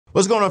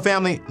What's going on,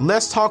 family?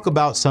 Let's talk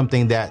about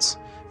something that's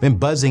been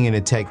buzzing in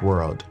the tech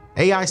world: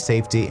 AI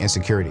safety and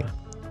security.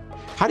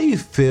 How do you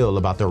feel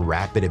about the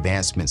rapid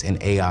advancements in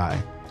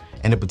AI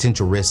and the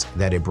potential risk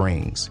that it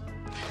brings?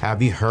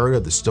 Have you heard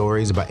of the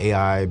stories about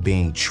AI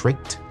being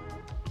tricked?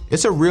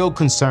 It's a real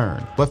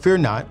concern, but fear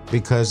not,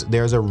 because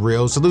there's a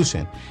real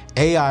solution: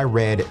 AI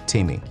red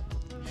teaming.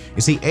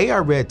 You see, AI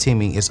red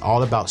teaming is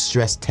all about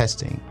stress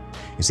testing.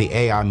 You see,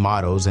 AI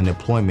models and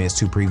deployments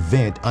to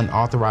prevent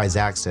unauthorized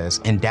access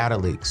and data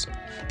leaks.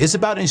 It's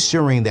about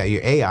ensuring that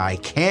your AI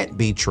can't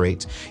be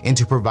tricked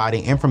into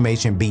providing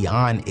information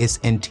beyond its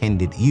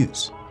intended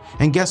use.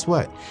 And guess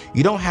what?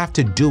 You don't have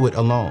to do it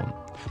alone.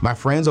 My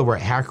friends over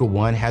at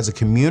HackerOne has a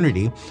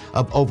community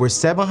of over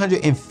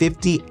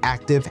 750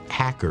 active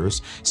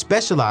hackers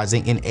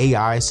specializing in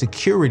AI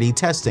security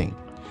testing.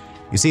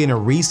 You see, in a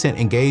recent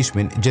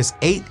engagement, just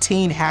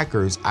 18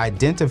 hackers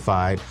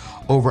identified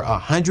over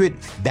 100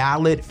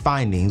 valid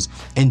findings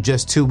in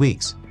just 2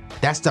 weeks.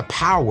 That's the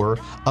power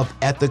of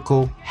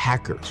ethical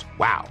hackers.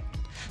 Wow.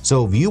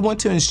 So if you want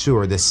to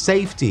ensure the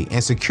safety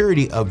and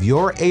security of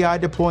your AI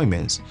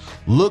deployments,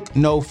 look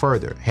no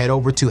further. Head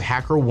over to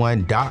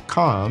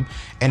HackerOne.com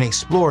and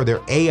explore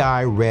their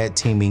AI red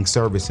teaming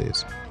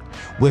services.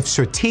 With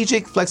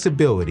strategic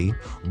flexibility,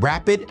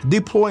 rapid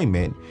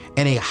deployment,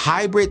 and a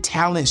hybrid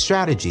talent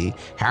strategy,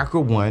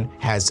 HackerOne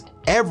has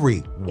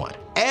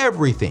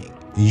everything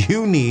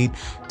you need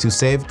to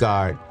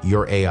safeguard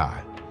your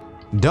AI.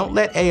 Don't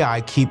let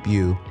AI keep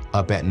you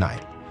up at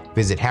night.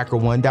 Visit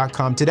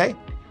HackerOne.com today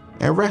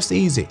and rest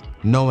easy,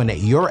 knowing that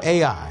your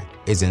AI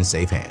is in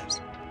safe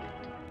hands.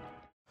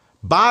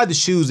 Buy the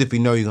shoes if you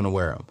know you're gonna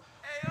wear them.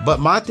 But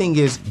my thing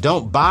is,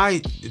 don't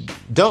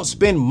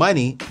spend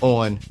money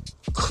on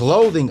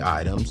clothing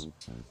items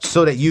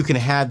so that you can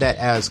have that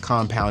as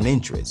compound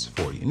interest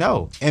for you.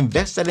 No,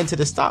 invest that into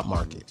the stock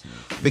market.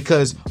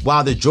 Because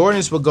while the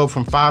Jordans will go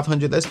from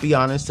 500, let's be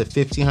honest, to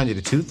 1,500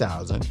 to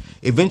 2,000,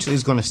 eventually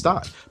it's gonna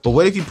stop. But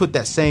what if you put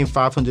that same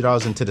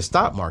 $500 into the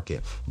stock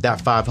market?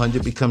 That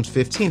 500 becomes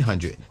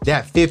 1,500.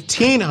 That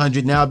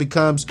 1,500 now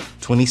becomes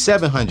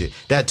 2,700.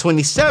 That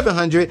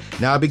 2,700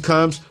 now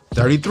becomes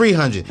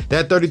 3,300.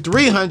 That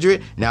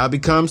 3,300 now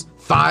becomes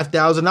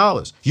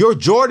 $5,000. Your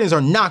Jordans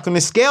are not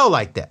gonna scale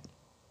like that.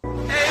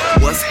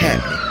 What's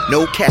happening?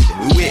 No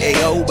capping. We with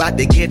AO, about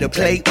to get a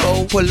plate.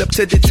 Oh, pull up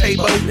to the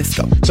table. Let's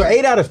go. So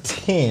 8 out of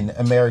 10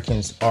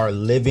 Americans are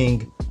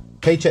living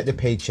paycheck to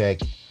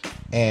paycheck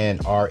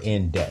and are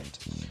in debt.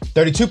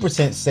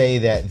 32% say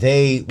that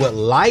they would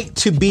like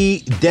to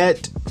be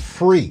debt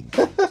free,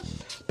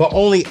 but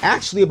only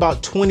actually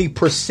about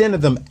 20%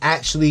 of them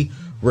actually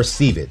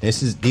receive it.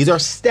 These are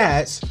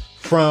stats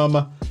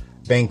from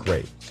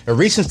Bankrate. A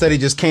recent study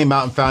just came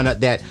out and found out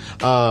that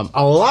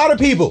a lot of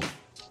people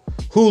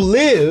who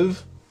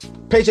live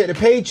paycheck to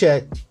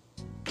paycheck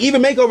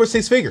even make over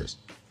 6 figures.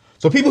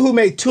 So people who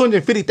make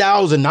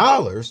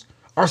 $250,000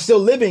 are still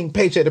living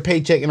paycheck to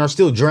paycheck and are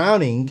still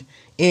drowning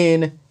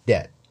in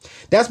debt.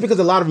 That's because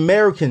a lot of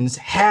Americans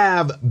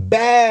have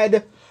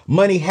bad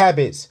money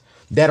habits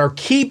that are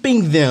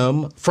keeping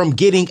them from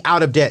getting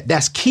out of debt.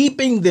 That's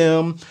keeping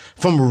them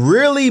from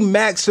really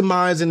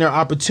maximizing their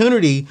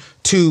opportunity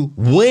to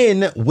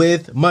win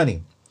with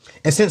money.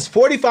 And since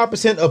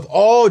 45% of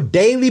all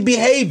daily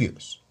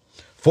behaviors,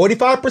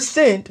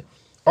 45%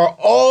 are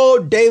all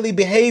daily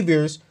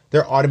behaviors,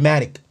 they're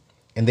automatic.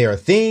 And there are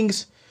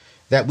things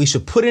that we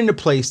should put into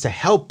place to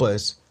help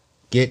us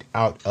get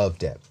out of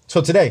debt.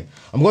 So today,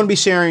 I'm going to be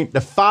sharing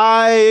the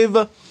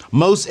 5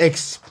 most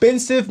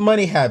expensive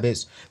money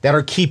habits that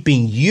are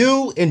keeping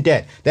you in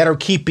debt, that are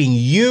keeping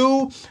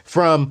you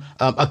from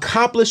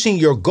accomplishing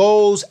your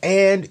goals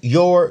and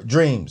your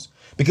dreams.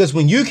 Because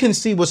when you can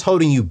see what's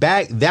holding you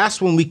back, that's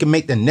when we can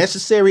make the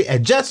necessary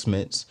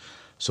adjustments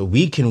so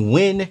we can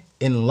win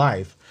in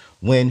life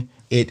when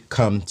it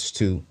comes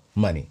to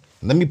money.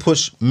 Let me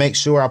make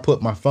sure I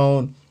put my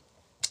phone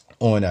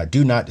on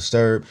Do Not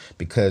Disturb,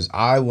 because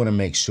I want to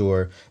make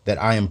sure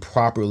that I am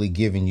properly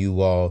giving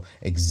you all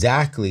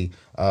exactly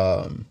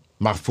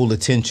my full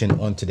attention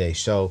on today's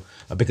show,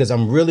 because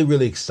I'm really,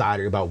 really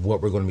excited about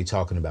what we're going to be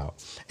talking about.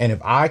 And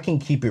if I can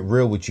keep it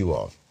real with you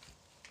all,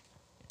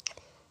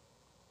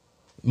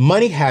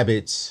 money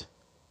habits,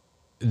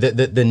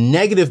 the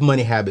negative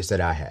money habits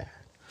that I had,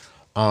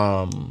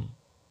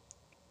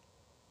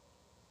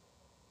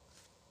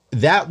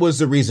 that was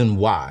the reason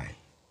why.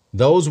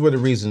 Those were the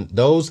reason.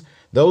 Those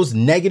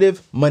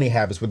negative money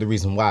habits were the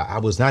reason why I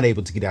was not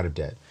able to get out of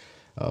debt.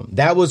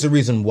 That was the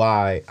reason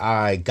why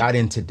I got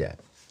into debt.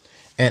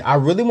 And I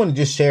really want to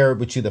just share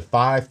with you the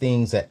 5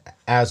 things that,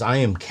 as I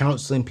am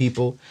counseling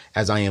people,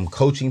 as I am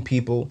coaching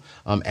people,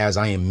 as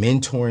I am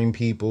mentoring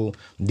people,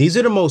 these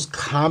are the most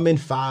common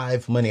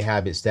 5 money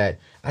habits that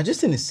I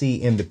just didn't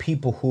see in the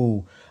people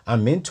who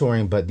I'm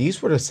mentoring, but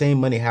these were the same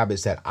money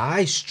habits that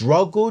I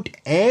struggled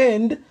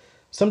and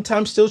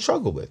sometimes still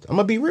struggle with. I'm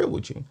gonna be real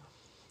with you.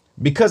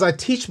 Because I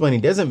teach money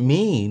doesn't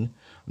mean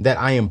that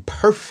I am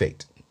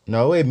perfect.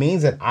 No, it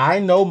means that I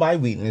know my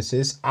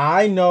weaknesses.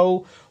 I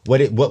know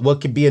what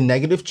could be a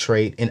negative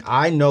trait, and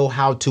I know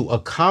how to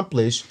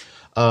accomplish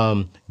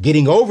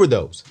getting over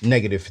those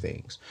negative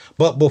things.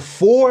 But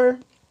before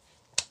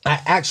I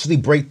actually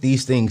break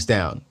these things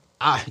down,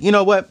 you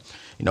know what?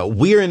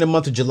 We're in the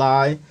month of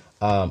July.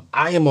 I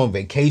am on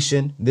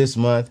vacation this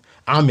month.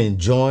 I'm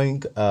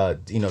enjoying,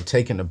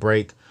 taking a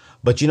break.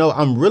 But,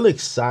 I'm really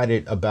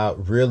excited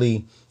about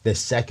really the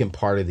second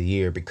part of the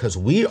year because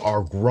we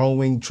are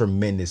growing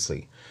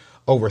tremendously.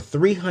 Over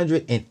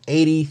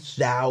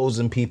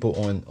 380,000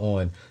 people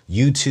on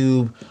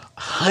YouTube,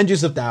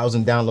 hundreds of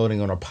thousands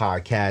downloading on our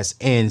podcast,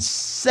 and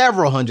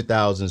several hundred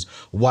thousands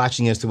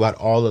watching us throughout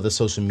all of the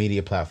social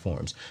media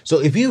platforms. So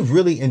if you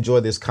really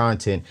enjoy this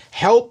content,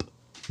 help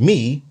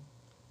me.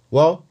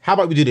 Well, how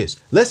about we do this?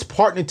 Let's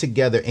partner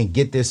together and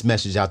get this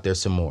message out there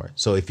some more.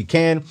 So if you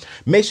can,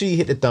 make sure you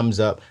hit the thumbs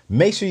up.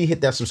 Make sure you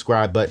hit that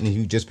subscribe button if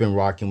you've just been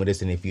rocking with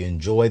us and if you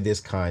enjoy this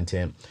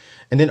content.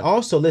 And then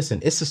also, listen,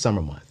 it's the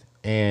summer month.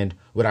 And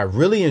what I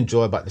really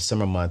enjoy about the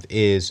summer month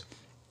is,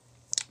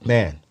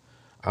 man,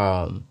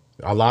 a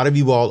lot of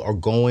you all are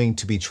going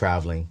to be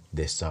traveling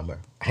this summer.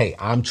 Hey,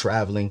 I'm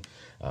traveling.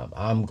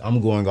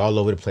 I'm going all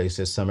over the place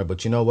this summer,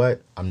 but you know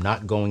what? I'm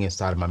not going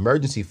inside of my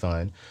emergency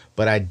fund,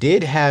 but I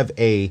did have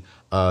a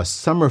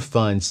summer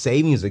fund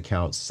savings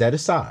account set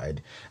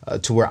aside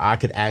to where I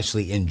could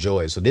actually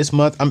enjoy it. So this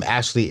month, I'm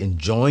actually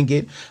enjoying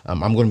it. I'm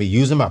going to be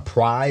using my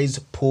prize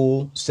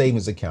pool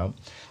savings account.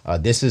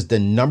 This is the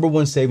number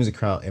one savings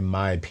account, in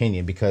my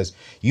opinion, because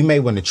you may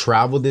want to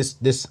travel this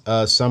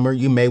summer.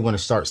 You may want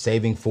to start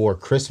saving for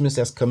Christmas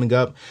that's coming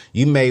up.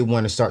 You may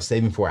want to start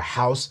saving for a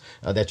house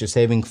that you're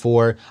saving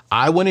for.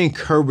 I want to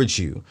encourage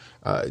you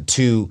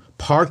to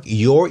park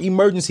your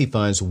emergency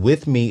funds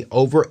with me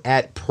over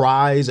at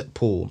Prize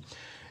Pool.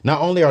 Not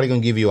only are they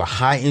going to give you a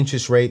high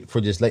interest rate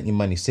for just letting your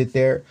money sit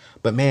there,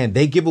 but man,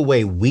 they give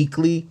away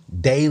weekly,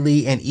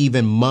 daily, and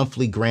even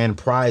monthly grand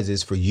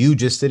prizes for you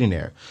just sitting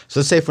there. So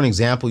let's say, for an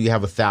example, you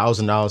have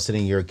 $1,000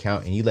 sitting in your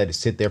account and you let it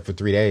sit there for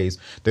 3 days.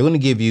 They're going to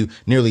give you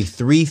nearly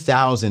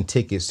 3,000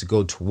 tickets to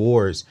go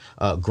towards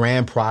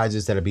grand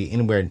prizes that'll be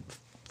anywhere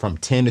from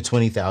 $10,000 to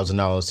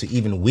 $20,000 to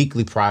even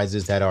weekly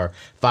prizes that are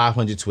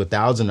 $500 to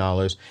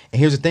 $1,000. And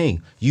here's the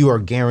thing, you are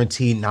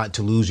guaranteed not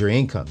to lose your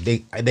income.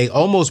 They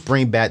almost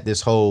bring back this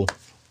whole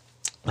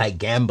like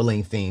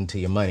gambling thing to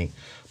your money,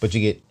 but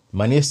you get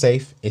money is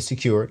safe, it's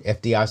secured,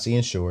 FDIC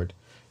insured.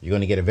 You're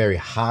going to get a very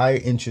high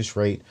interest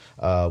rate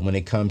when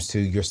it comes to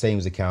your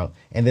savings account.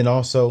 And then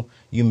also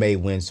you may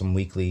win some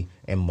weekly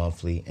and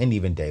monthly and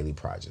even daily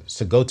prizes.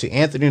 So go to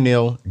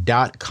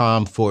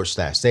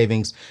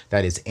anthonyoneal.com/savings.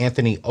 That is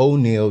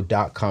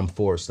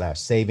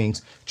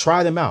anthonyoneal.com/savings.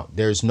 Try them out.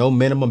 There's no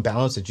minimum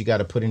balance that you got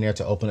to put in there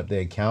to open up the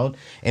account.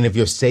 And if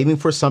you're saving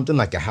for something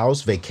like a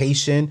house,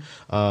 vacation,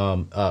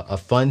 a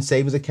fund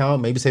savings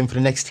account, maybe saving for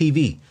the next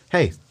TV,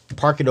 hey,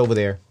 park it over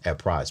there at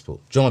Prize Pool.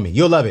 Join me.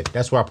 You'll love it.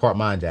 That's where I park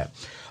mine at.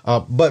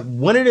 But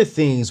one of the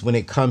things when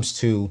it comes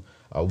to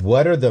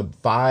what are the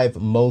 5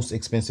 most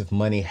expensive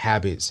money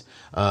habits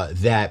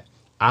that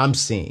I'm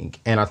seeing,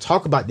 and I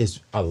talk about this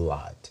a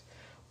lot,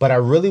 but I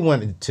really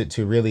wanted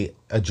to really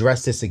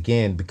address this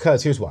again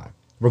because here's why.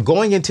 We're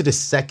going into the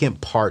second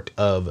part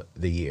of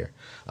the year,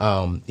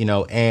 and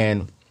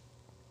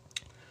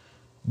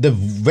the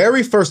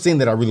very first thing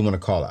that I really want to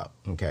call out,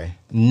 okay,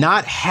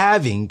 not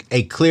having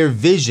a clear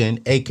vision,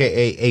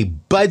 aka a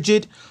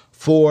budget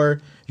for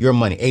your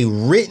money, a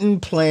written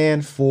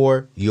plan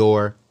for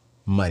your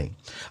money.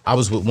 I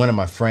was with one of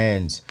my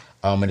friends,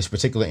 and this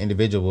particular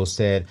individual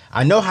said,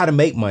 I know how to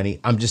make money,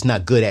 I'm just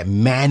not good at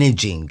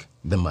managing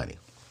the money.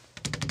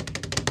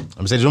 I'm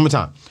gonna say this one more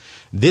time.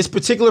 This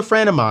particular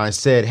friend of mine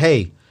said,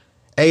 hey,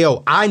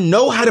 Ayo, I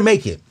know how to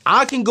make it.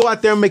 I can go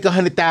out there and make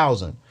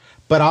 100,000.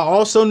 But I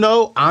also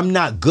know I'm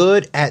not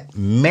good at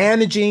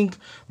managing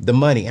the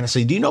money. And I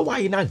said, do you know why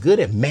you're not good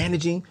at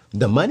managing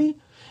the money?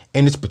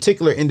 And this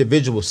particular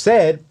individual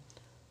said,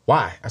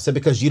 why? I said,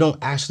 because you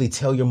don't actually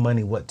tell your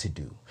money what to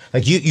do.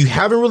 Like you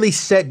haven't really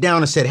sat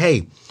down and said,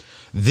 hey,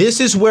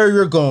 this is where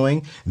you're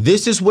going.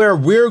 This is where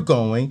we're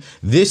going.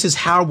 This is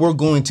how we're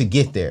going to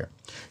get there.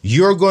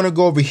 You're going to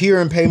go over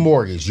here and pay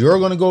mortgage. You're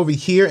going to go over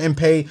here and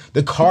pay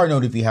the car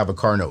note if you have a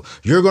car note.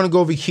 You're going to go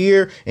over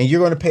here and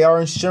you're going to pay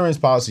our insurance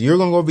policy. You're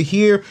going to go over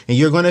here and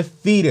you're going to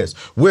feed us.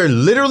 We're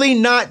literally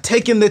not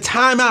taking the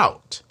time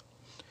out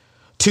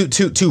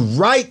to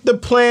write the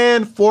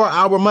plan for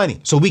our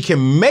money so we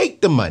can make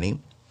the money.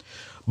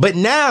 But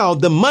now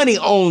the money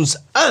owns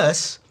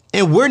us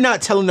and we're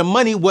not telling the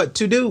money what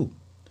to do.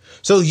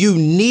 So you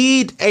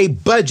need a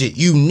budget.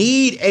 You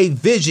need a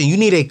vision. You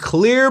need a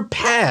clear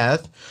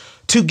path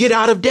to get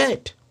out of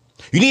debt.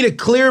 You need a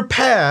clear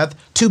path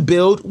to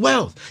build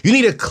wealth. You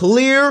need a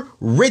clear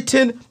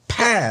written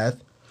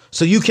path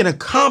so you can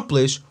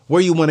accomplish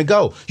where you want to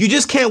go. You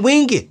just can't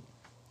wing it.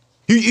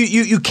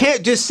 You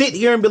can't just sit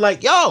here and be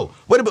like, yo,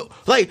 what about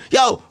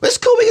yo, it's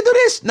cool, we can do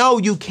this. No,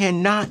 you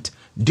cannot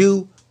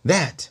do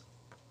that.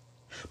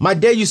 My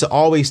dad used to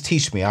always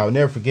teach me. I'll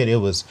never forget. It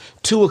was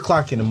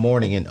 2:00 in the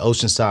morning in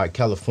Oceanside,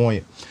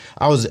 California.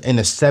 I was in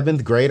the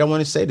 7th grade. I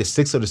want to say the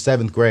 6th or the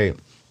 7th grade.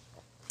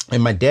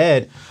 And my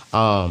dad,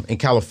 in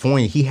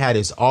California, he had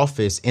his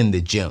office in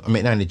the gym. I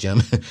mean, not in the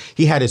gym.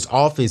 He had his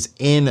office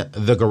in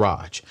the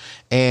garage.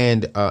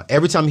 And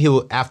every time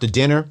after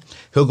dinner,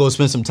 he'll go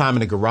spend some time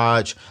in the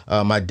garage.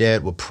 My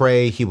dad would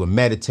pray. He would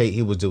meditate.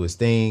 He would do his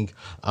thing.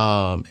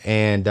 I'm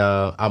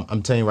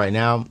telling you right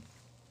now,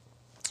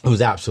 it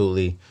was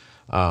absolutely,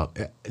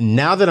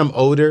 now that I'm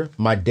older,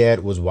 my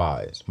dad was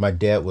wise. My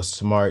dad was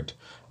smart.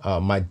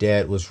 My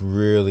dad was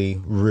really,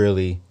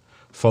 really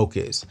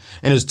focused.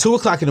 And it was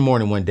 2:00 in the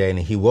morning one day, and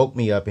he woke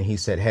me up and he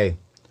said, "Hey,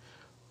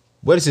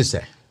 what does it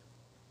say?"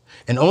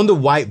 And on the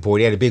whiteboard,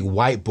 he had a big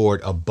whiteboard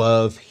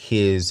above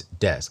his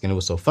desk. And it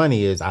was so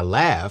funny is I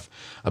laugh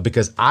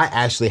because I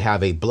actually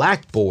have a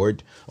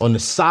blackboard on the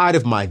side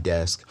of my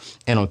desk.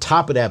 And on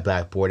top of that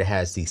blackboard, it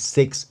has these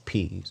 6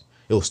 P's.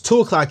 It was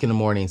 2:00 in the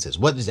morning. He says,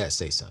 "What does that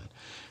say, son?"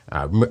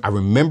 I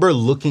remember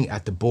looking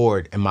at the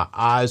board and my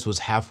eyes was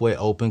halfway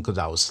open because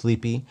I was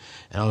sleepy.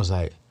 And I was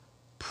like,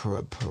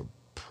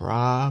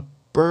 prior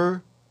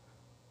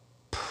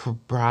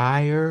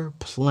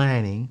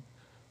planning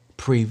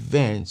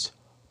prevents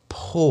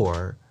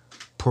poor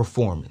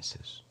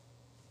performances.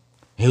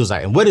 He was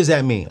like, "And what does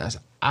that mean?" I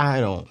said, "I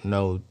don't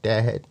know,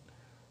 Dad.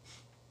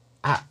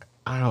 I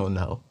don't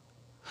know."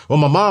 Well,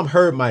 my mom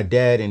heard my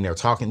dad in there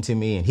talking to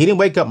me, and he didn't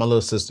wake up my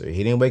little sister.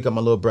 He didn't wake up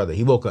my little brother.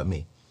 He woke up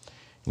me.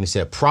 And he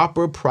said,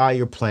 "Proper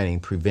prior planning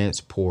prevents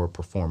poor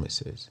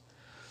performances."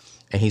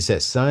 And he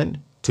said,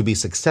 "Son, to be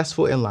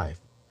successful in life,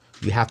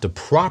 you have to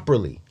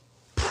priorly,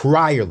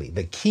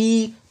 the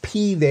key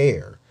P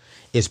there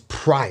is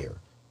prior.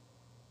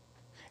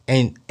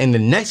 And the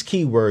next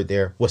key word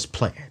there was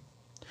plan.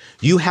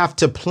 You have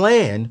to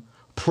plan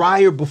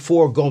prior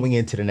before going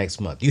into the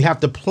next month. You have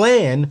to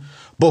plan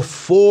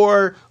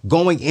before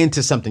going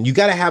into something. You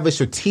got to have a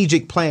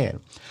strategic plan.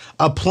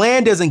 A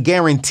plan doesn't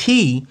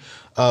guarantee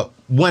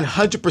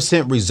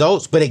 100%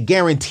 results, but it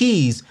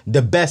guarantees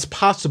the best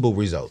possible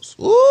results.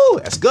 Ooh,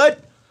 that's good.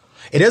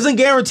 It doesn't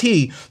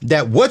guarantee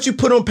that what you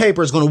put on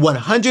paper is going to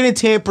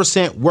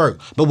 110% work.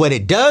 But what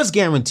it does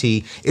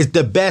guarantee is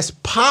the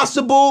best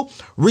possible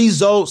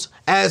results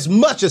as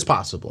much as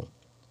possible.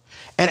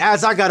 And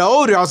as I got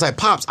older, I was like,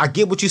 "Pops, I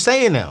get what you're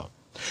saying now.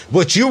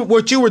 What you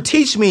were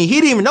teaching me,"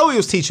 he didn't even know he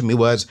was teaching me,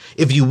 was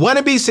if you want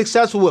to be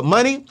successful with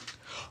money,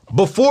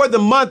 before the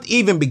month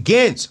even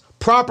begins,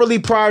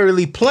 priorly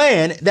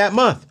plan that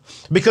month.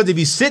 Because if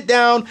you sit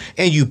down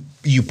and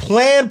you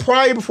plan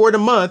prior before the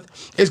month,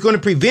 it's going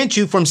to prevent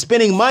you from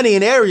spending money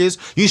in areas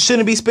you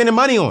shouldn't be spending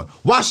money on.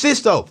 Watch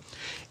this though.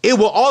 It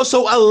will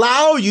also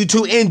allow you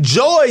to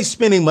enjoy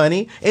spending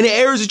money in the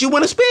areas that you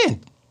want to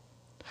spend.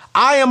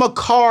 I am a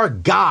car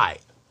guy.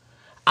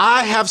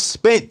 I have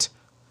spent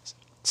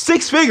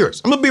 6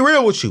 figures, I'm going to be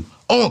real with you,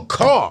 on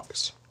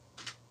cars.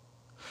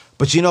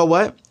 But you know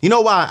what? You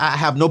know why I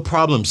have no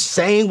problem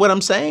saying what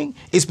I'm saying?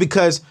 It's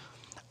because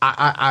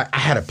I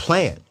had a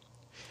plan.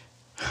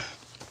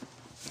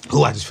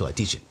 Oh, I just feel like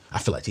teaching. I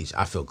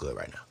feel good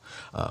right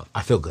now.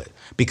 I feel good.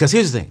 Because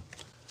here's the thing.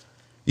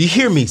 You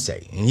hear me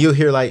say, and you'll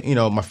hear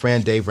my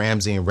friend Dave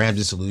Ramsey and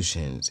Ramsey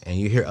Solutions, and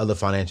you hear other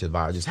financial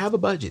advisors, have a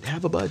budget,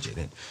 and a budget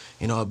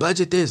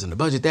this and a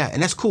budget that.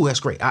 And that's cool. That's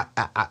great.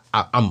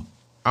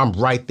 I'm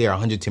right there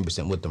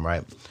 110% with them,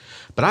 right?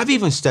 But I've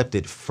even stepped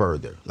it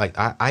further. Like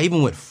I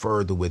even went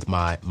further with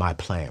my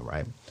plan,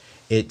 right?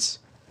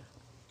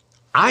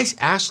 I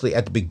actually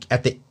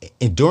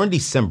during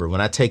December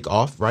when I take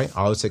off, right?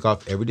 I always take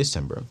off every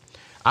December.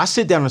 I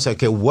sit down and say,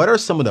 okay, what are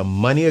some of the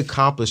money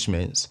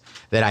accomplishments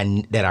that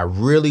I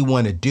really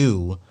want to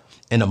do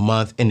in a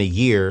month, in a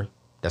year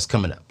that's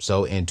coming up?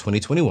 So in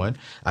 2021,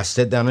 I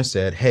sat down and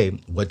said, hey,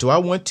 what do I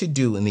want to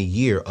do in the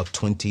year of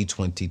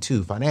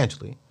 2022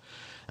 financially?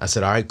 I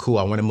said, all right, cool.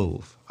 I want to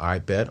move. All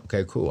right, bet.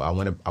 Okay, cool. I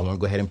want to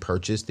go ahead and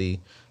purchase the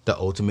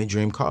ultimate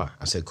dream car.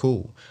 I said,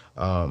 cool.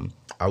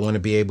 I want to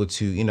be able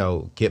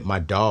to, get my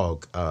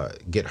dog,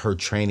 get her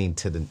training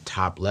to the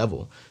top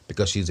level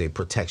because she's a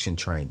protection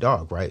trained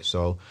dog, right?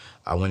 So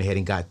I went ahead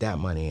and got that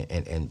money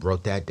and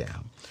wrote that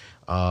down.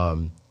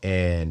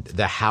 And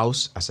the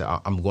house, I said,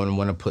 I'm going to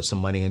want to put some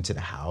money into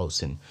the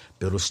house and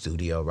build a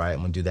studio, right? I'm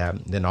going to do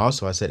that. Then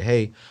also I said,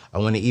 hey, I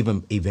want to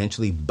even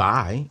eventually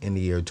buy in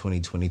the year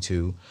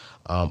 2022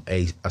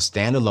 a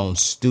standalone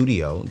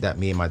studio that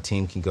me and my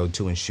team can go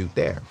to and shoot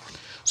there.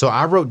 So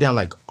I wrote down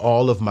like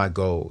all of my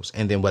goals.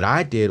 And then what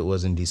I did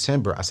was in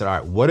December, I said, all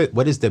right,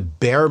 what is the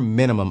bare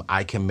minimum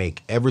I can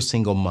make every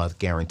single month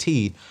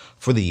guaranteed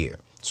for the year?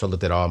 So I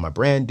looked at all my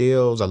brand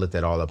deals. I looked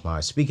at all of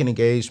my speaking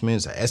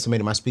engagements. I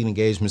estimated my speaking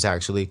engagements,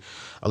 actually.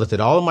 I looked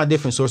at all of my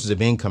different sources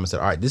of income and said,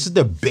 all right, this is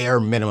the bare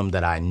minimum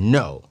that I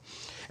know.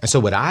 And so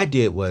what I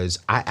did was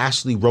I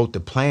actually wrote the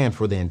plan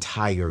for the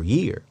entire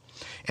year.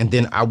 And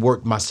then I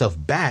worked myself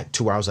back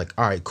to where I was like,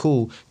 all right,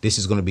 cool. This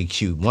is going to be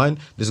Q1.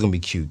 This is going to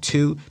be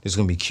Q2. This is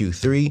going to be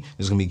Q3.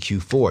 This is going to be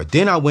Q4.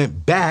 Then I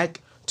went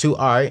back to,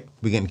 all right,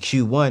 we're getting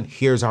Q1.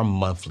 Here's our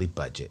monthly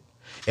budget.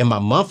 And my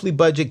monthly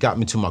budget got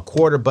me to my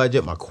quarter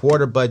budget. My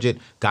quarter budget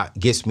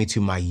gets me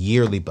to my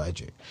yearly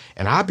budget.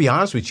 And I'll be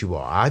honest with you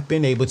all, I've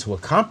been able to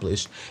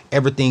accomplish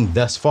everything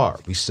thus far.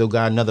 We still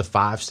got another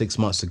 5-6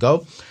 months to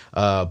go.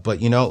 But,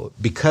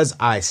 because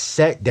I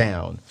sat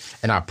down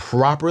and I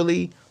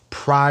priorly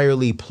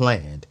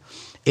planned,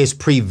 it's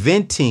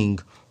preventing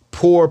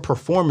poor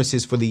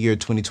performances for the year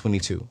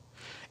 2022.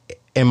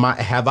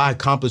 Have I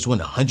accomplished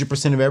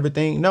 100% of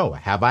everything? No.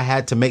 Have I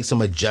had to make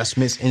some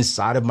adjustments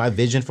inside of my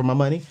vision for my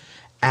money?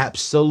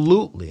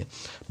 Absolutely.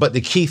 But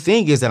the key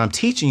thing is that I'm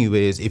teaching you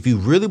is if you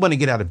really want to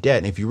get out of debt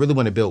and if you really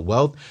want to build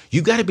wealth,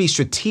 you got to be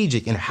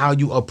strategic in how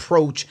you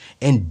approach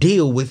and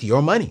deal with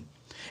your money.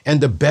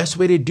 And the best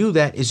way to do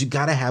that is you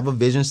got to have a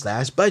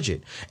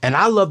vision/budget. And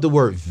I love the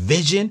word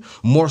vision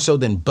more so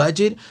than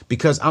budget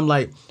because I'm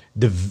like,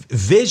 the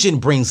vision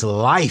brings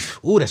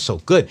life. Ooh, that's so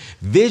good.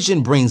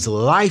 Vision brings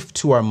life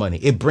to our money.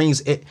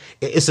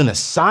 It's an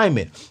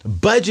assignment.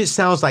 Budget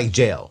sounds like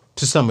jail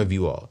to some of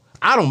you all.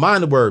 I don't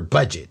mind the word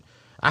budget.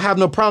 I have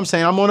no problem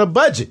saying I'm on a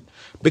budget.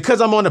 Because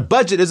I'm on a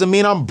budget doesn't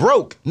mean I'm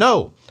broke.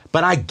 No,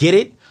 but I get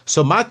it.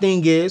 So my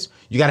thing is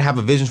you got to have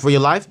a vision for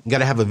your life. You got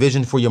to have a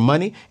vision for your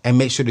money and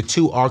make sure the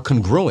two are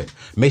congruent.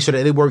 Make sure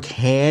that they work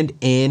hand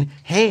in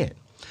hand.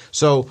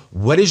 So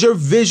what is your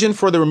vision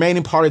for the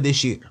remaining part of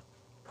this year?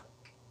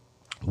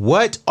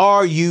 What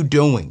are you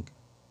doing?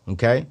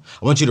 Okay.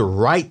 I want you to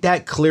write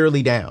that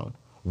clearly down.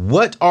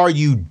 What are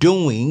you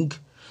doing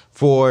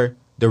for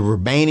the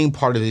remaining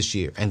part of this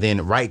year? And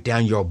then write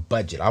down your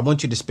budget. I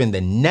want you to spend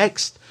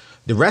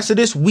the rest of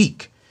this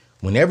week,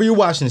 whenever you're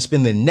watching,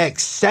 spend the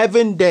next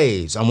 7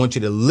 days. I want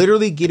you to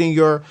literally get in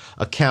your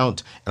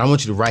account and I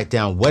want you to write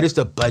down what is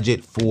the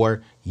budget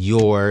for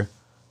it.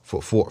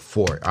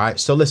 All right.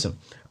 So listen,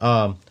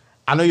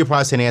 I know you're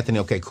probably saying, Anthony,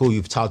 okay, cool.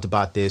 You've talked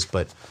about this,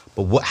 but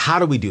how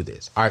do we do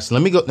this? All right. So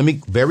let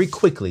me very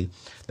quickly,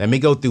 let me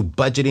go through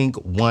budgeting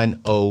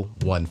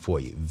 101 for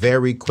you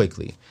very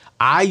quickly.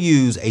 I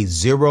use a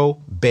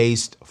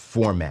zero-based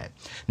format.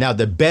 Now,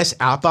 the best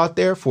app out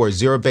there for a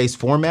zero-based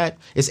format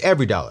is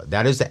EveryDollar.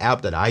 That is the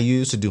app that I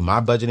use to do my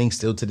budgeting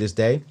still to this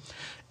day.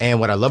 And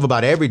what I love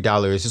about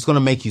EveryDollar is it's going to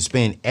make you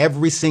spend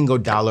every single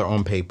dollar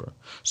on paper.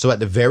 So at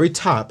the very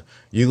top,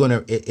 you're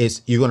going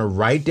to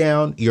write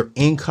down your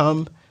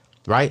income,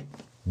 right?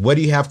 What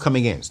do you have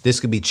coming in? This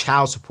could be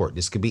child support.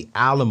 This could be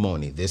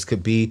alimony. This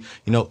could be,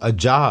 a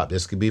job.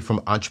 This could be from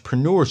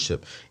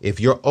entrepreneurship. If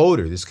you're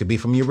older, this could be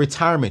from your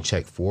retirement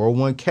check,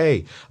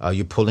 401k.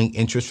 You're pulling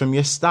interest from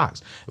your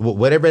stocks,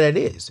 whatever that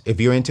is. If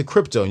you're into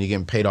crypto and you're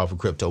getting paid off of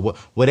crypto,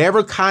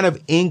 whatever kind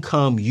of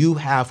income you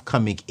have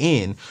coming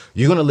in,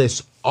 you're going to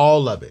list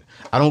all of it.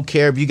 I don't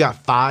care if you got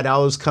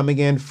 $5 coming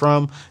in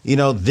from,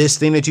 this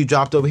thing that you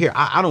dropped over here.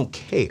 I don't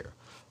care.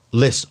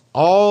 List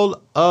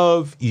all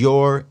of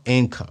your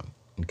income.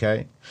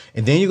 Okay.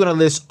 And then you're going to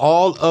list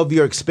all of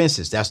your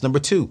expenses. That's number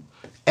 2.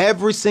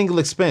 Every single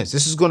expense.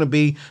 This is going to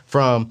be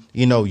from,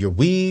 your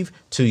weave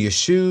to your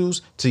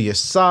shoes, to your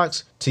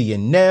socks, to your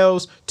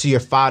nails, to your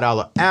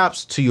 $5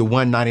 apps, to your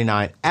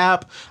 $1.99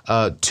 app,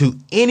 to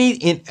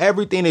any and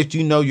everything that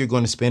you're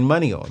going to spend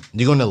money on.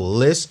 You're going to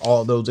list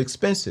all those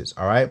expenses.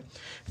 All right.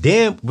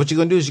 Then what you're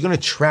going to do is you're going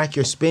to track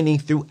your spending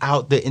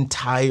throughout the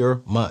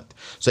entire month.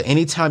 So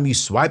anytime you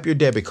swipe your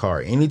debit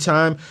card,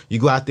 anytime you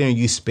go out there and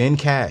you spend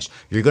cash,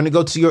 you're going to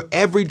go to your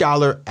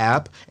EveryDollar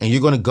app and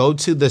you're going to go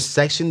to the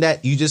section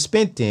that you just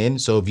spent in.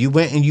 So if you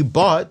went and you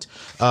bought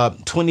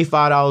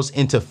 $25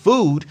 into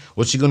food,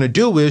 what you're going to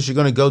do is you're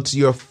going to go to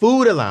your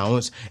food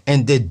allowance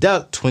and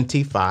deduct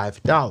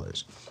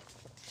 $25.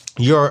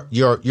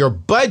 Your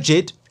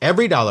budget,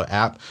 EveryDollar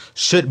app,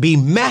 should be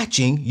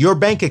matching your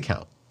bank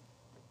account.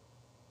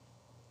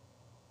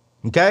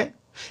 Okay.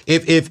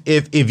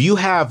 If you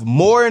have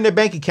more in the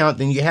bank account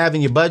than you have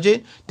in your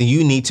budget, then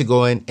you need to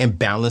go in and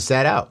balance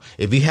that out.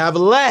 If you have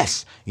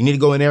less, you need to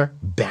go in there,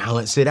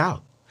 balance it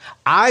out.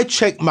 I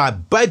check my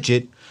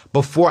budget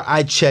before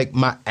I check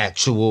my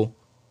actual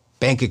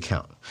bank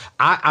account.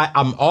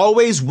 I'm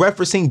always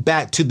referencing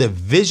back to the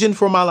vision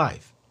for my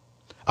life.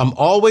 I'm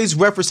always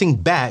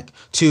referencing back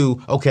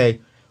to, okay,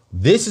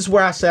 this is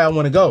where I say I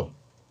want to go.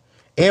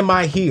 Am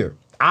I here?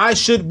 I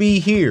should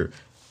be here.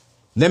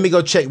 Let me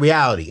go check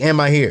reality. Am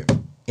I here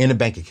in the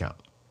bank account?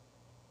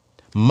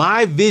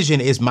 My vision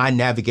is my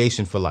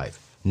navigation for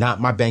life, not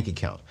my bank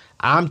account.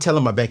 I'm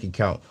telling my bank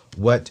account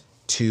what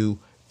to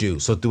do.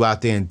 So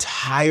throughout the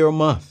entire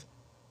month,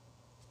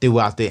 I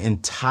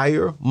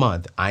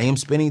am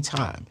spending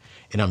time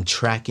and I'm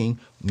tracking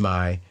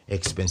my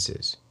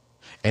expenses.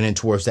 And then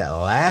towards that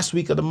last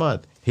week of the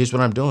month, here's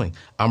what I'm doing.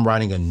 I'm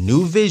writing a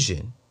new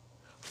vision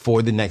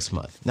for the next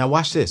month. Now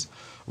watch this.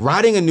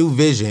 Writing a new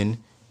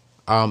vision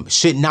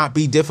should not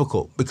be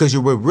difficult because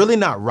we're really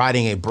not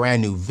writing a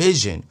brand new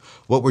vision.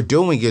 What we're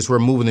doing is we're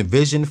moving the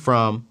vision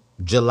from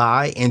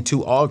July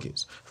into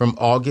August, from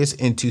August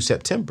into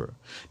September.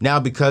 Now,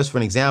 because, for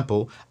an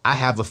example, I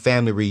have a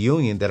family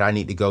reunion that I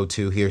need to go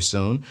to here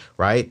soon,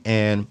 right?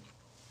 And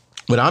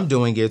what I'm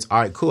doing is, all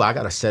right, cool. I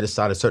got to set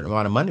aside a certain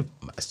amount of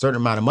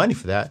money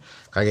for that.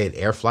 I got to get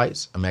air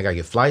flights. I got to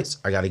get flights.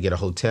 I got to get a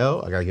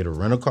hotel. I got to get a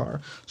rental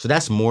car. So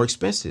that's more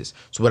expenses.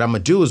 So what I'm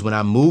going to do is when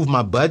I move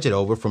my budget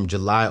over from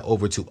July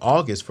over to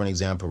August, for an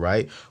example,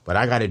 right? What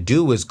I got to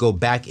do is go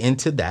back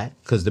into that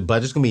because the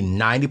budget's going to be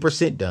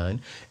 90%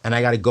 done. And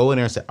I got to go in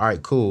there and say, all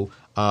right, cool.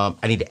 I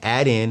need to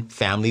add in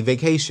family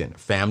vacation,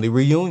 family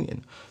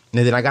reunion.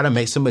 And then I got to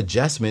make some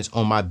adjustments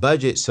on my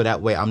budget so that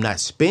way I'm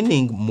not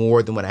spending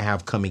more than what I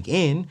have coming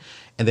in.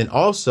 And then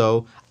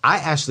also, I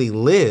actually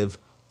live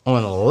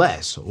on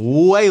less,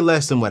 way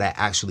less than what I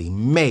actually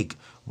make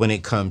when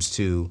it comes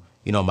to,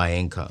 my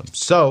income.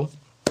 So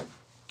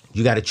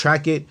you got to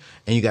track it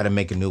and you got to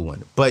make a new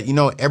one. But,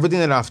 everything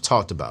that I've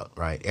talked about,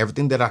 right?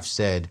 Everything that I've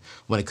said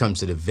when it comes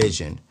to the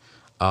vision,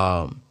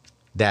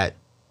 that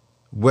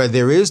where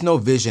there is no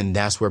vision,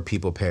 that's where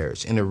people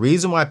perish. And the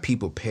reason why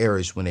people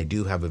perish when they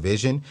do have a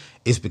vision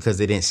is because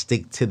they didn't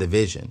stick to the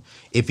vision.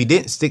 If you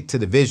didn't stick to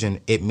the vision,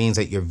 it means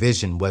that your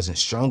vision wasn't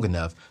strong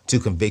enough to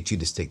convict you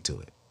to stick to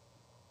it.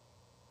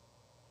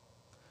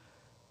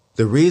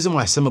 The reason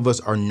why some of us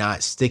are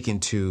not sticking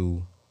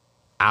to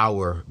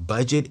our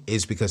budget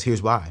is because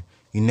here's why.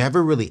 You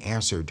never really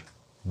answered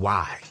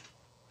why.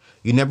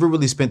 You never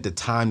really spent the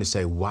time to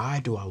say,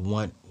 why do I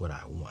want what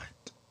I want?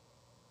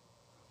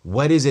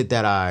 What is it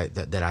that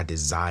I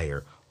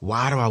desire?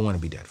 Why do I want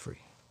to be debt free?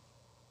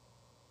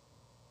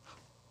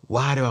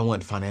 Why do I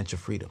want financial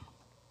freedom?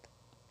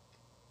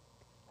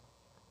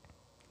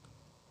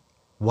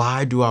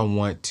 Why do I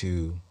want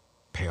to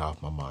pay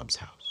off my mom's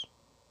house?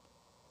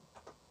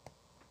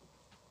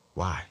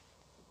 Why?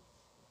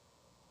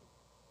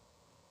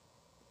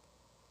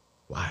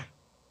 Why?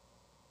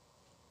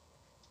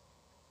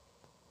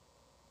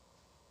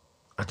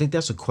 I think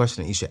that's a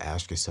question that you should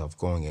ask yourself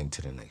going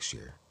into the next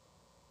year.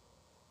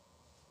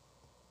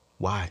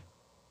 Why?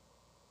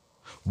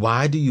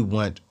 Why do you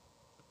want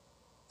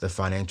the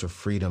financial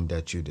freedom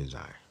that you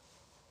desire?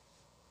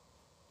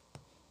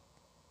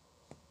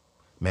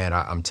 Man,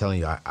 I'm telling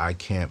you, I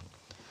can't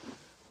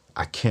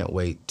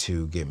wait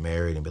to get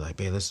married and be like,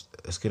 babe,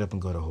 let's get up and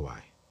go to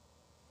Hawaii.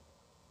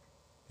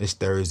 It's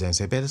Thursday and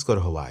say, babe, let's go to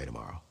Hawaii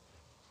tomorrow.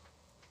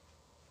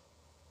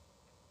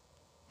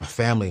 My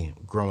family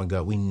growing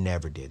up, we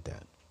never did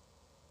that.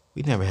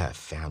 We never had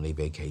family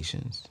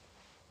vacations.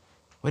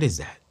 What is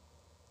that?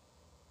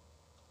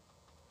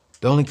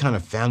 The only kind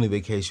of family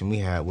vacation we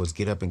had was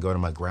get up and go to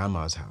my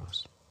grandma's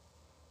house.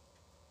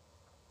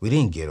 We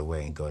didn't get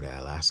away and go to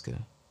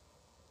Alaska.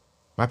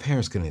 My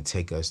parents couldn't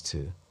take us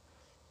to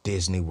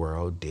Disney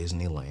World,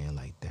 Disneyland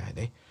like that.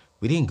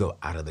 We didn't go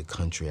out of the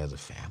country as a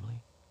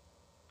family.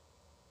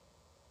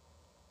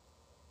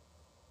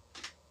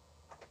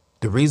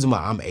 The reason why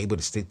I'm able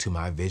to stick to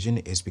my vision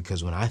is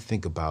because when I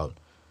think about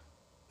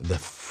the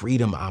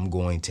freedom I'm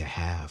going to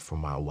have for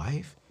my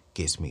wife,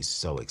 gets me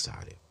so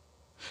excited.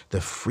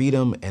 The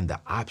freedom and the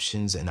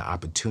options and the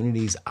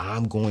opportunities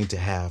I'm going to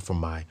have for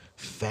my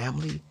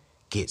family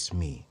gets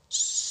me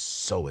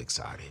so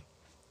excited.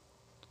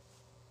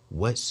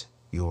 What's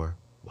your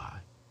why?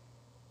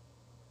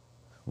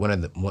 One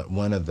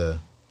of the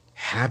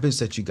habits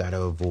that you got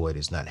to avoid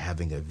is not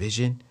having a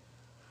vision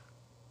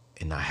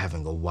and not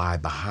having a why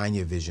behind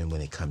your vision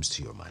when it comes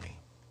to your money.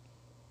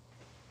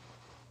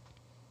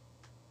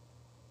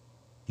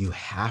 You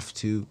have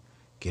to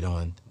get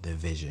on the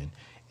vision.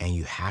 And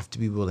you have to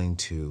be willing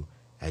to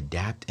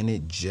adapt and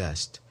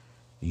adjust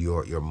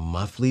your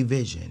monthly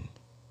vision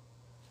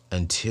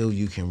until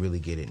you can really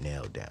get it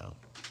nailed down.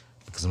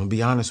 Because I'm gonna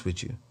be honest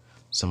with you,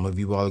 some of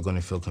you all are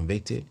gonna feel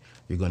convicted.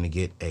 You're gonna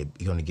get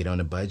on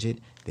a budget,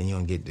 then you're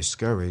gonna get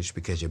discouraged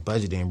because your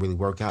budget didn't really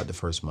work out the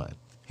first month.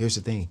 Here's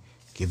the thing: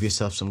 give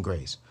yourself some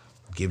grace.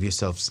 Give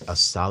yourself a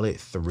solid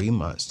 3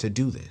 months to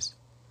do this.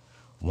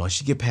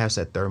 Once you get past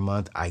that third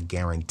month, I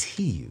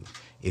guarantee you,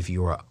 if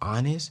you are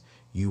honest,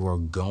 you are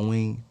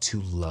going to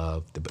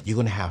love you're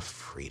going to have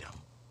freedom.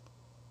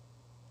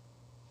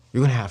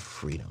 You're going to have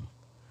freedom.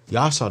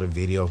 Y'all saw the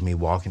video of me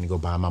walking to go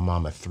buy my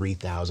mom a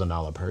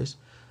 $3,000 purse.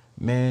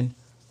 Man,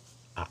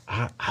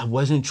 I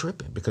wasn't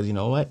tripping because you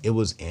know what? It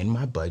was in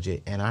my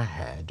budget and I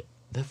had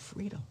the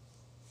freedom.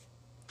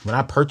 When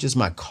I purchased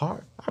my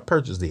car, I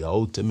purchased the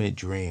ultimate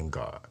dream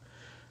car.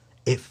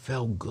 It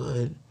felt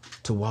good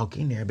to walk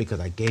in there because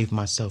I gave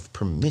myself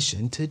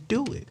permission to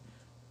do it.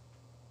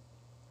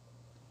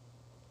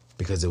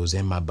 Because it was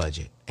in my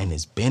budget, and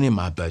it's been in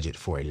my budget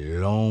for a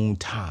long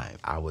time.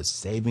 I was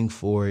saving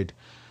for it.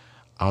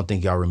 I don't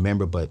think y'all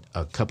remember, but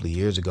a couple of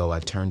years ago, I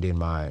turned in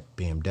my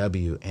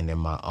BMW, and then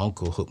my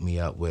uncle hooked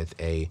me up with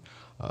a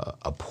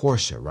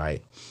Porsche,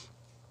 right?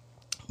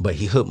 But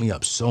he hooked me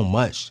up so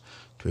much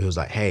that he was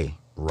like, hey,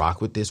 rock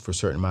with this for a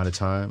certain amount of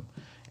time,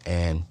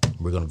 and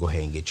we're going to go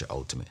ahead and get your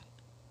ultimate.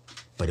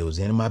 But it was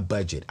in my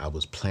budget. I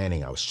was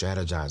planning, I was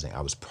strategizing,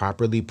 I was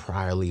priorly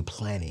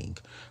planning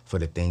for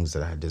the things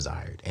that I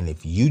desired. And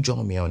if you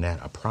join me on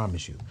that, I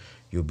promise you,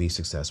 you'll be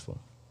successful.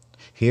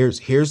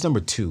 Here's number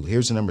two.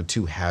 Here's the number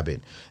two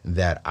habit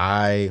that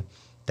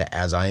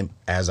as I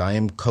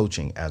am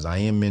coaching, as I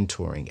am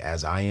mentoring,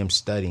 as I am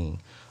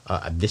studying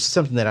This is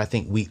something that I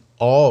think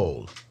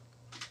I'm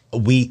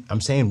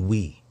saying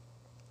we.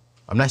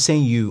 I'm not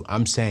saying you,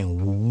 I'm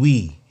saying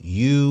we,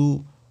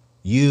 you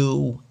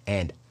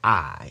and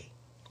I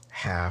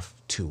have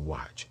to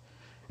watch.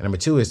 And number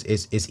two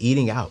is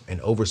eating out and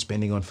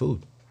overspending on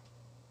food.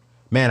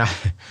 Man,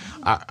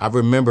 I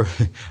remember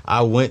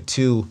I went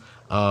to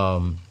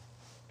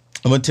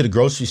the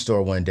grocery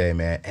store one day,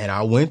 man, and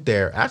I went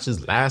there, actually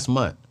last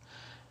month,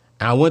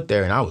 and I went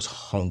there and I was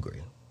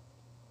hungry.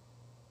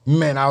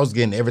 Man, I was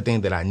getting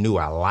everything that I knew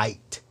I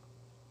liked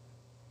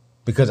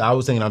because I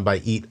was thinking I'm about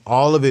to eat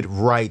all of it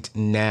right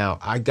now.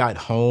 I got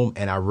home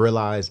and I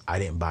realized I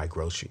didn't buy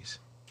groceries.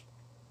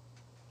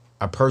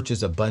 I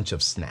purchased a bunch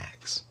of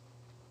snacks.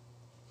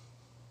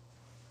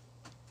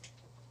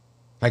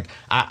 Like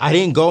I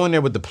didn't go in there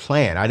with the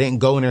plan. I didn't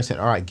go in there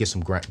saying, all right, get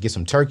some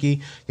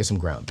turkey, get some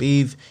ground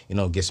beef,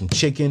 get some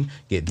chicken,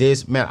 get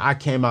this. Man, I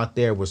came out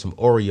there with some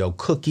Oreo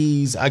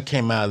cookies. I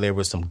came out there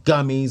with some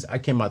gummies. I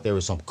came out there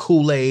with some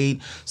Kool-Aid,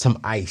 some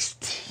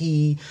iced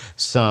tea,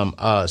 some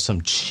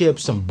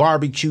chips, some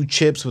barbecue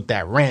chips with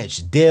that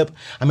ranch dip.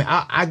 I mean,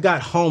 I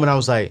got home and I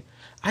was like,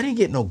 I didn't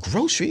get no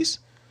groceries.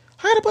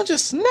 I had a bunch of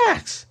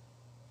snacks.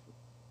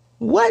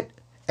 What?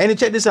 And then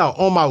check this out.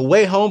 On my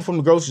way home from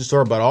the grocery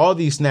store, bought all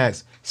these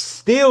snacks,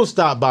 still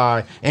stopped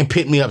by and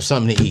picked me up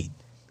something to eat.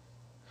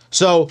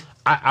 So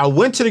I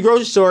went to the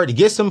grocery store to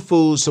get some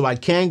food so I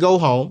can go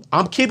home.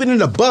 I'm keeping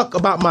it a buck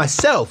about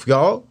myself,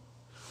 y'all.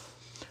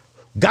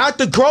 Got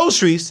the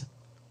groceries,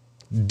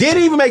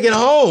 didn't even make it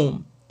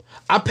home.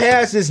 I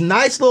passed this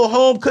nice little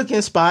home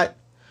cooking spot,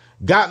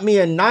 got me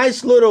a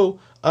nice little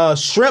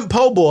shrimp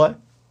po' boy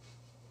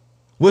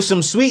with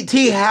some sweet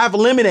tea, half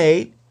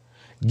lemonade.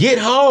 Get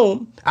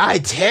home, I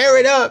tear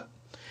it up.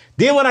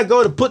 Then when I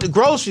go to put the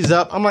groceries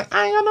up, I'm like,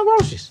 I ain't got no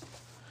groceries.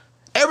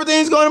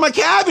 Everything's going in my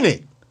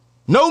cabinet.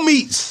 No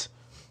meats.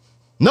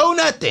 No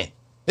nothing.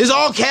 It's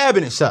all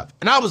cabinet stuff.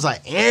 And I was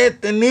like,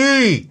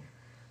 Anthony.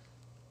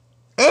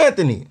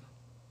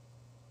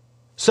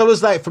 So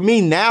it's like, for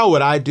me now,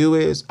 what I do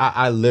is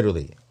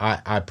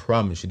I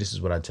promise you, this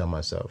is what I tell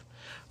myself.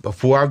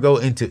 Before I go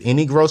into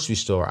any grocery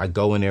store, I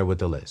go in there with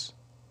a list.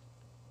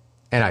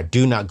 And I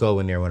do not go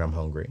in there when I'm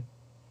hungry.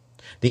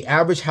 The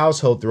average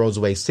household throws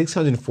away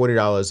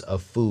 $640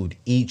 of food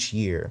each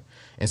year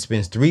and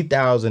spends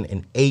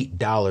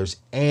 $3,008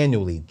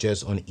 annually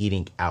just on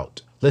eating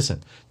out.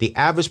 Listen, the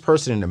average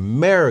person in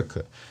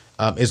America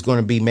is going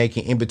to be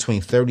making in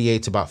between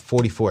 $38,000 to about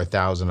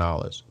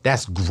 $44,000.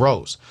 That's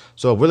gross.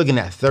 So if we're looking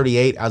at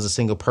 38 as a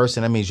single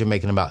person, that means you're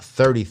making about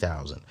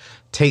 $30,000.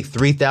 Take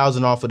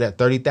 $3,000 off of that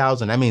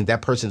 $30,000. That means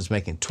that person is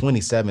making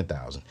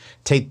 $27,000.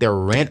 Take their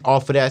rent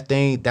off of that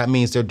thing. That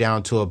means they're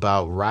down to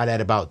right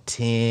at about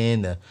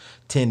 $10,000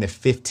 to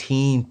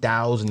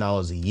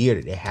 $15,000 a year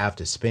that they have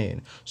to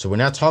spend. So we're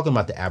not talking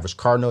about the average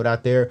car note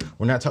out there.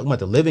 We're not talking about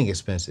the living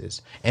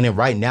expenses. And then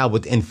right now,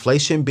 with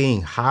inflation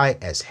being high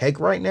as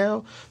heck right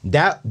now,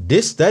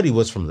 this study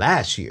was from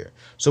last year.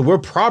 So we're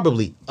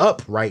probably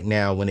up right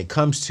now when it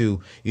comes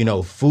to,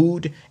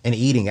 food and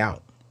eating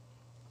out.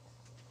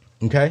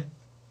 Okay?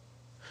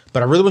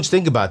 But I really want you to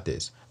think about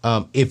this.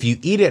 If you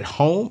eat at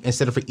home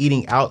instead of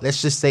eating out,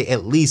 let's just say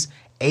at least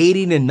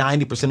 80 to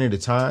 90% of the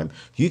time,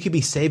 you could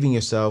be saving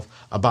yourself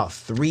about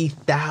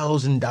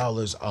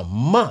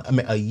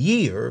 $3,000 a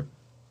year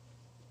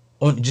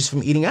just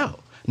from eating out.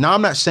 Now,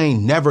 I'm not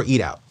saying never eat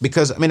out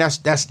because,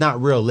 that's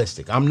not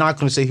realistic. I'm not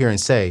going to sit here and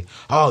say,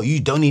 oh, you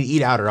don't need to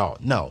eat out at all.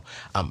 No.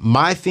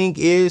 My thing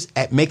is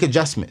make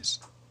adjustments.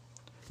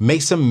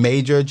 Make some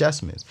major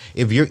adjustments.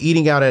 If you're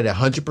eating out at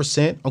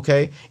 100%,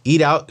 okay,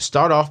 eat out.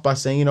 Start off by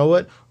saying, you know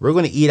what? We're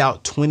going to eat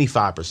out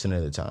 25%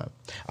 of the time.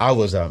 I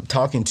was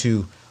talking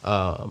to,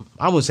 I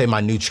wouldn't say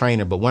my new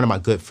trainer, but one of my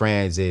good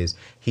friends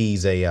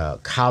he's a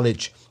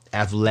college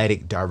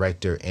athletic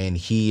director, and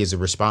he is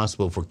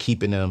responsible for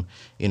keeping them,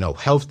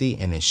 healthy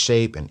and in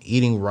shape and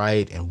eating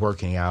right and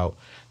working out.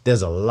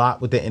 There's a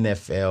lot with the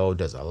NFL.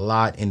 There's a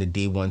lot in the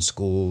D1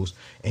 schools.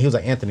 And he was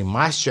like, Anthony,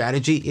 my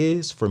strategy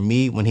is for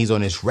me when he's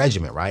on this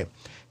regimen, right?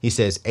 He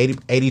says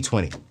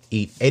 80-20,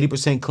 eat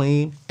 80%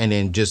 clean and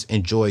then just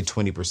enjoy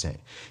 20%.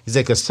 He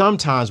said, because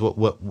sometimes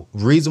what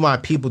reason why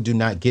people do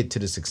not get to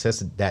the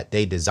success that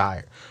they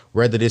desire,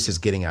 whether this is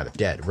getting out of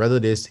debt, whether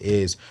this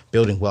is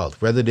building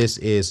wealth, whether this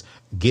is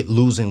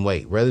losing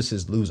weight, whether this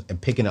is losing and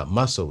picking up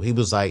muscle. He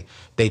was like,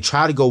 they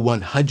try to go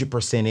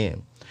 100%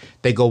 in.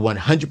 They go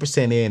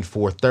 100% in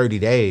for 30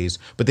 days,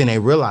 but then they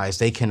realize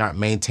they cannot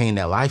maintain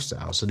that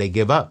lifestyle, so they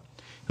give up.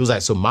 He was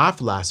like, so my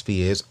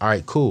philosophy is, all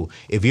right, cool.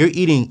 If you're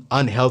eating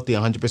unhealthy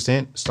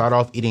 100%, start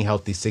off eating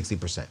healthy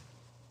 60%.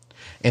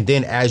 And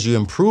then as you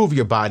improve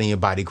your body and your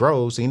body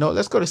grows,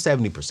 let's go to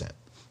 70%.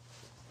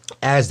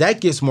 As that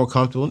gets more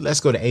comfortable, let's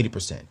go to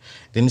 80%.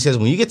 Then he says,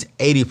 when you get to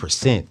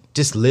 80%,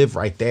 just live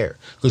right there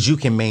because you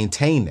can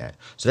maintain that.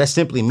 So that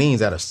simply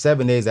means out of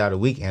 7 days out of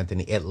the week,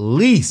 Anthony, at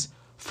least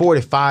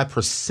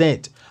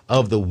 45%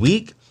 of the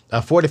week,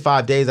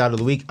 45 days out of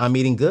the week, I'm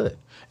eating good.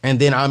 And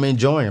then I'm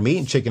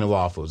eating chicken and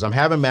waffles. I'm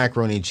having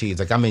macaroni and cheese.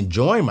 Like I'm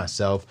enjoying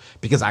myself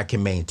because I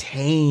can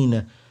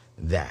maintain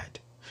that.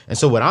 And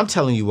so what I'm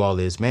telling you all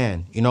is,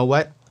 man, you know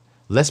what?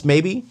 Let's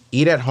maybe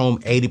eat at home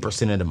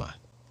 80% of the month.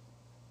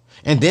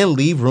 And then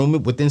leave room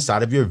within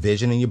inside of your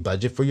vision and your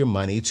budget for your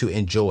money to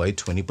enjoy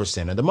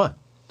 20% of the month.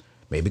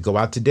 Maybe go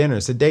out to dinner.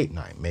 It's a date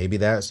night. Maybe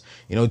that's,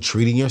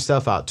 treating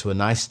yourself out to a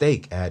nice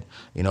steak at,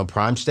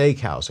 Prime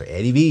Steakhouse or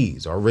Eddie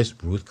V's or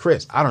Ruth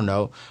Chris. I don't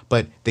know.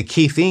 But the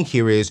key thing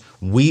here is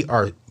we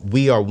are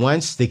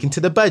one, sticking to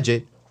the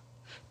budget.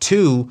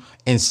 Two,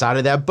 inside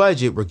of that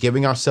budget, we're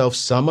giving ourselves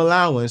some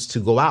allowance to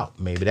go out.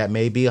 Maybe that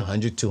may be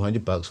 $100,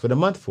 $200 for the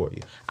month for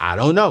you. I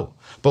don't know.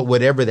 But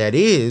whatever that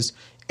is,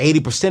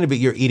 80% of it,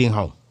 you're eating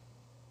home.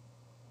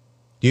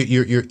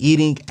 You're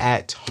eating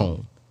at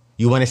home.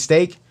 You want a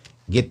steak?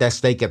 Get that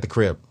steak at the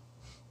crib.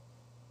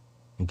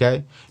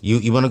 Okay?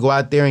 You want to go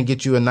out there and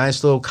get you a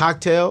nice little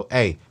cocktail?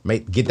 Hey,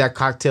 get that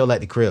cocktail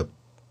at the crib.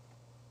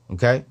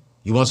 Okay?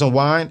 You want some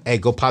wine? Hey,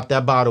 go pop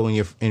that bottle in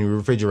your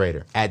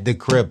refrigerator at the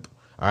crib.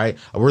 All right?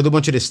 I really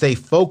want you to stay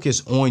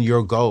focused on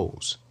your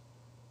goals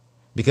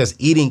because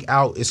eating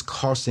out is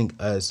costing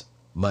us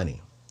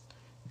money.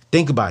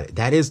 Think about it.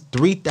 That is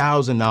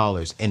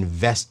 $3,000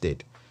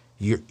 invested.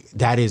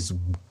 That is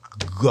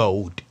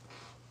gold.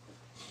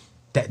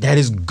 That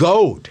is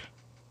gold.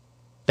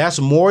 That's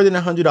more than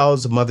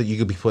 $100 a month that you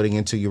could be putting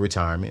into your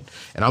retirement.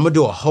 And I'm going to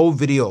do a whole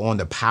video on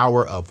the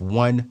power of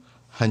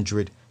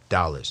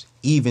 $100,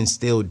 even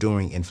still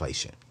during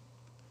inflation.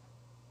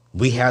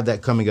 We have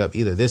that coming up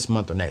either this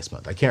month or next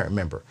month. I can't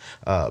remember.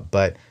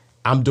 But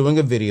I'm doing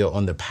a video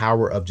on the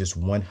power of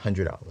just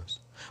 $100.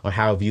 On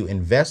how if you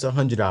invest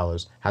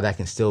 $100, how that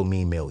can still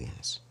mean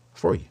millions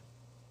for you.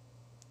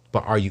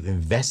 But are you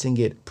investing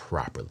it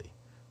properly?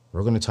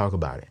 We're going to talk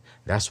about it.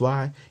 That's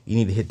why you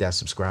need to hit that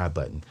subscribe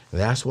button.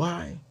 That's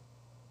why.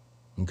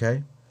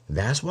 Okay?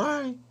 That's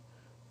why. You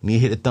need to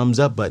hit the thumbs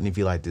up button if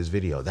you like this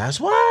video. That's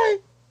why.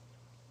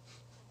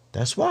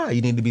 That's why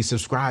you need to be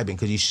subscribing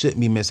because you shouldn't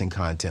be missing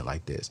content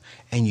like this.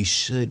 And you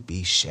should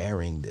be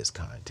sharing this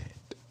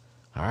content.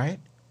 All right?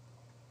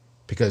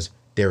 Because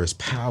there is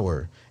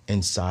power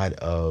inside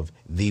of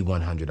the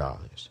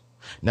 $100.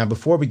 Now,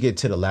 before we get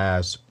to the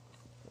last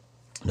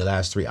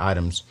three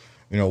items,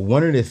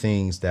 one of the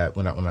things that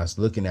when I was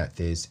looking at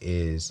this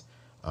is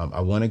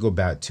I want to go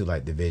back to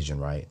like the vision,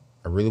 right?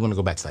 I really want to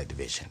go back to like the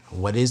vision.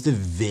 What is the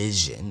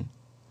vision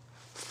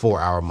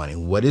for our money?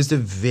 What is the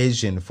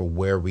vision for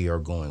where we are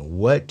going?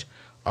 What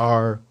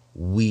are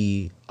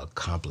we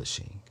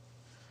accomplishing?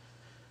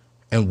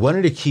 And one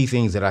of the key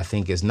things that I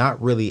think is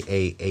not really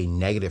a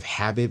negative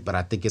habit, but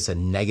I think it's a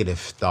negative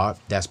thought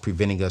that's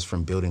preventing us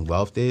from building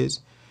wealth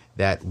is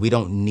that we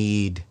don't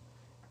need,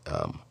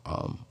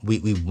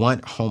 we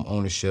want home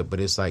ownership, but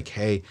it's like,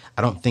 hey,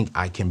 I don't think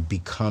I can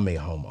become a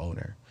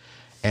homeowner.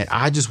 And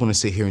I just want to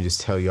sit here and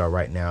just tell y'all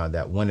right now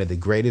that one of the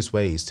greatest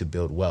ways to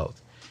build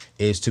wealth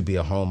is to be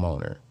a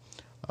homeowner.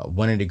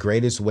 One of the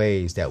greatest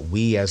ways that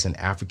we as an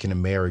African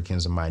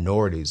Americans and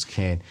minorities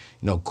can,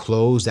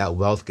 close that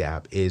wealth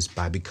gap is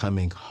by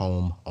becoming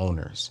home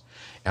owners.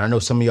 And I know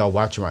some of y'all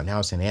watching right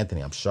now saying,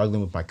 Anthony, I'm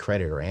struggling with my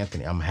credit, or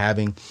Anthony, I'm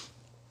having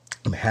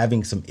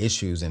some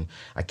issues and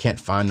I can't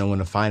find no one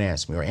to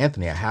finance me, or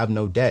Anthony, I have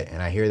no debt.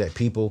 And I hear that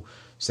people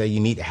say you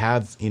need to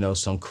have,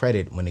 some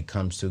credit when it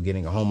comes to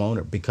becoming a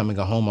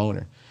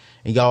homeowner.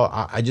 And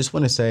y'all, I just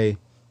want to say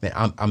that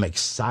I'm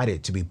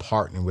excited to be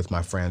partnering with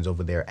my friends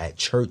over there at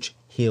Church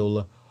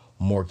Hill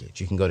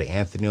Mortgage. You can go to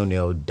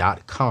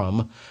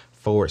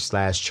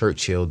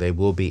anthonyoneal.com/Churchill. They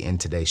will be in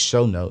today's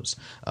show notes.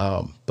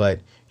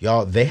 But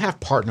y'all, they have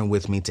partnered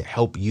with me to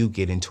help you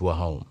get into a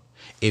home.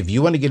 If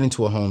you want to get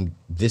into a home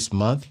this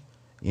month,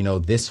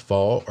 this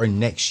fall or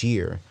next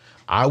year,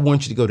 I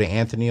want you to go to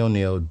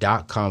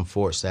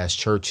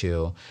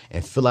anthonyoneal.com/Churchill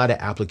and fill out an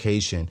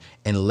application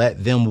and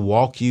let them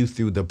walk you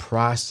through the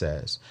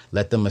process.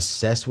 Let them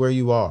assess where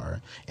you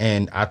are.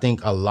 And I think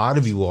a lot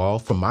of you all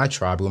from my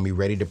tribe are going to be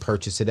ready to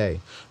purchase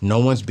today. No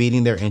one's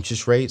beating their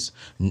interest rates.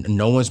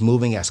 No one's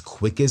moving as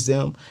quick as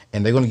them.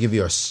 And they're going to give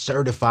you a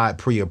certified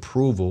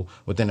pre-approval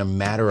within a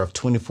matter of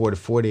 24 to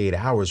 48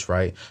 hours,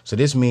 right? So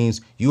this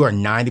means you are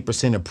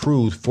 90%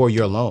 approved for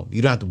your loan.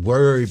 You don't have to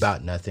worry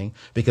about nothing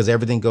because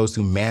everything goes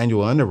through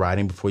manual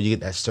underwriting before you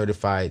get that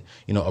certified,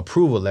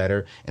 approval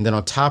letter. And then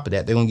on top of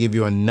that, they're going to give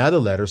you another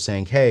letter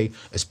saying, hey,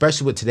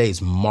 especially with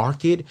today's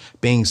market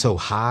being so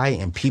high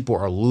and people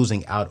are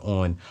losing out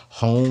on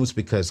homes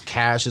because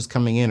cash is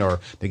coming in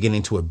or they're getting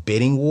into a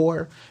bidding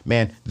war,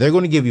 man, they're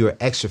going to give you an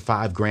extra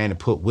 $5,000 to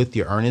put with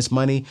your earnest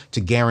money to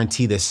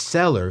guarantee the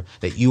seller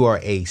that you are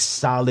a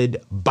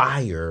solid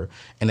buyer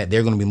and that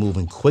they're going to be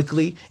moving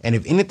quickly. And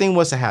if anything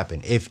was to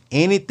happen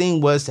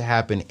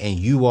and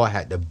you all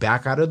had to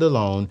back out of the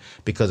loan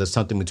because of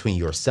something between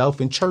yourself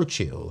and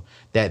Churchill,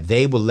 that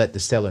they will let the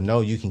seller know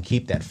you can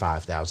keep that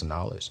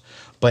 $5,000.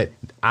 But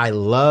I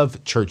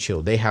love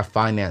Churchill. They have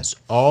financed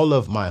all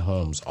of my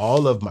homes,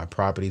 all of my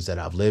properties that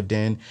I've lived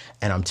in.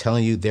 And I'm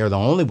telling you, they're the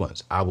only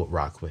ones I would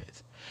rock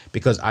with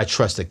because I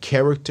trust the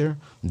character.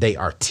 They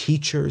are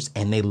teachers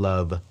and they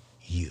love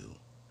you.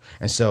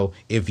 And so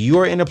if you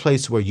are in a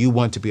place where you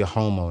want to be a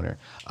homeowner,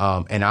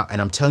 and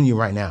I'm telling you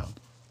right now,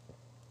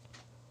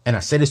 and I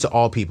say this to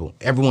all people,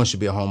 everyone should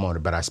be a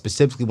homeowner, but I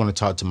specifically want to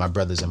talk to my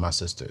brothers and my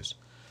sisters.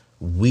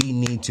 We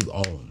need to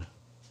own.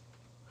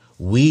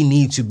 We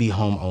need to be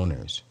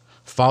homeowners.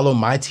 Follow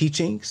my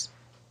teachings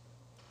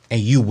and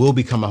you will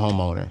become a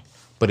homeowner.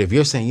 But if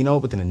you're saying,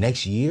 within the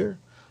next year,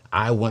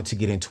 I want to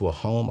get into a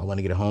home, I want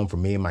to get a home for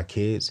me and my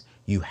kids,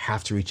 you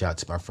have to reach out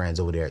to my friends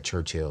over there at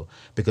Churchill,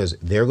 because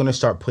they're going to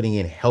start putting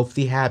in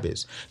healthy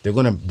habits. They're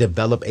going to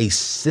develop a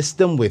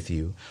system with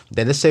you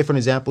that, let's say, for an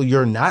example,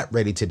 you're not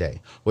ready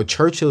today. Well,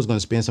 Churchill is going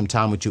to spend some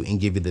time with you and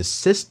give you the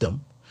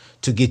system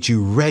to get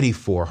you ready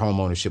for home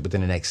ownership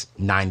within the next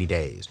 90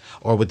 days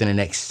or within the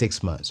next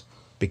 6 months,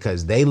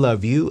 because they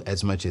love you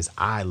as much as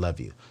I love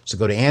you. So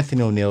go to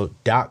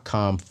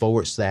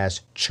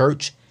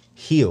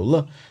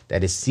anthonyoneal.com/churchill.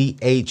 That is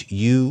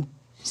CHURCHILL.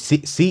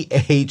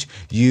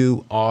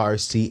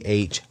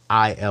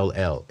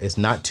 It's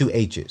not 2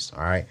 H's,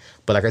 all right?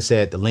 But like I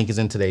said, the link is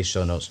in today's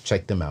show notes.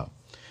 Check them out.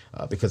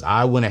 Because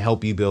I want to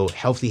help you build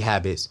healthy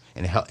habits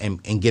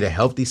and get a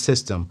healthy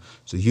system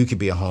so you can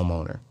be a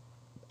homeowner.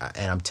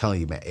 And I'm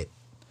telling you, man,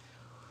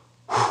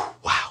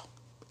 wow,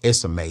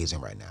 it's amazing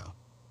right now.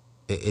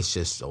 It's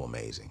just so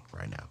amazing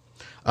right now.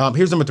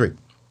 Here's number 3.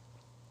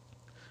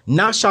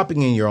 Not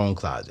shopping in your own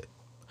closet.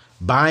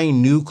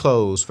 Buying new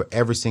clothes for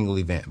every single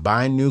event.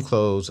 Buying new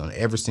clothes on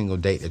every single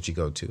date that you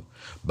go to.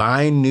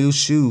 Buying new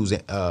shoes,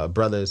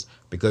 brothers,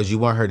 because you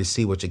want her to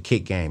see what your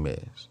kick game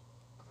is.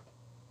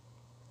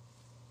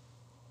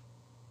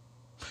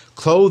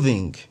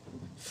 Clothing,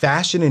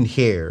 fashion, and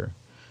hair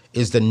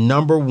is the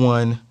number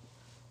one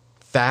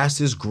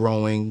fastest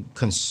growing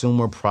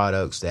consumer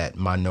products that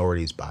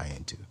minorities buy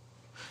into.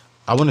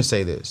 I want to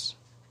say this.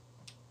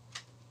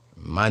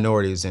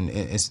 Minorities, and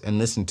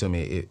listen to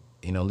me,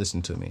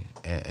 listen to me,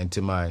 and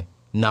to my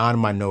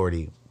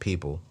non-minority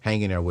people,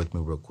 hang in there with me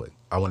real quick.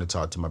 I want to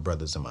talk to my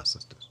brothers and my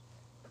sisters.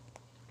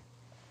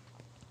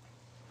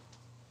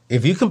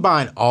 If you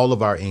combine all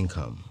of our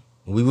income,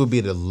 we will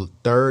be the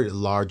 3rd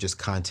largest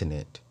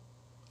continent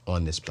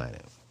on this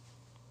planet.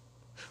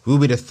 We will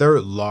be the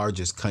 3rd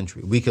largest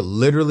country. We could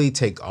literally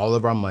take all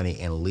of our money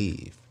and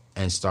leave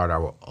and start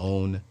our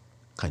own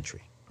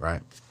country,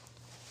 right?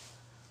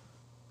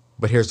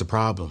 But here's the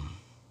problem.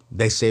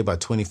 They say by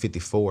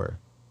 2054,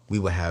 we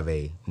will have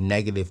a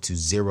negative to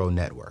 0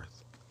 net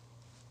worth.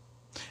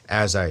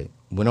 As I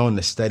went on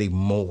to study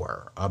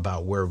more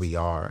about where we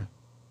are,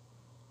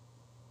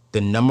 the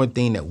number one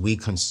thing that we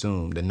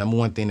consume, the number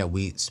one thing that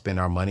we spend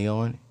our money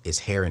on is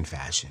hair and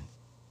fashion.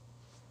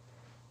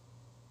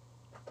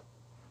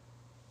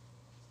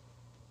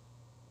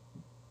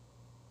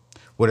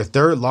 We're the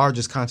 3rd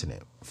largest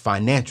continent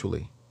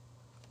financially,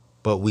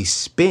 but we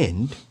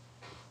spend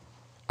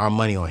our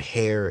money on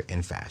hair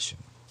and fashion.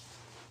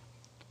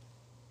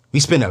 We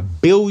spend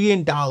 $1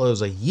 billion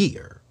a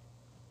year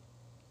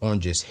on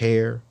just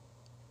hair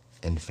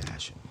and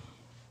fashion.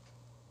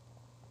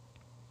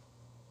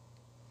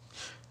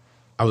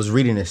 I was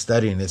reading a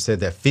study and it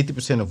said that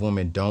 50% of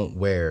women don't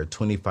wear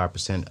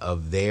 25%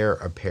 of their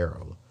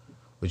apparel,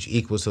 which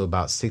equals to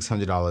about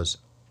 $600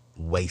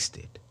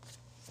 wasted.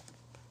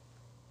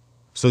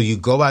 So you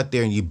go out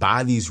there and you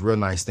buy these real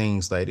nice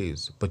things,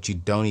 ladies, but you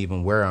don't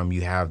even wear them.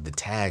 You have the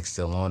tag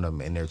still on them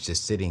and they're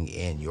just sitting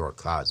in your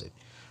closet.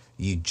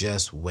 You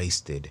just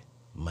wasted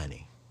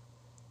money.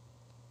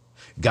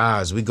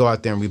 Guys, we go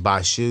out there and we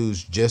buy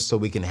shoes just so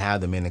we can have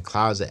them in the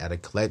closet at a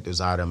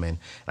collector's item. And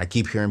I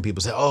keep hearing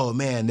people say, oh,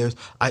 man,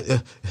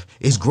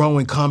 it's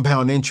growing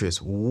compound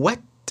interest. What?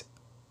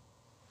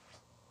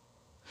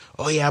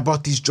 Oh, yeah, I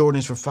bought these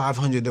Jordans for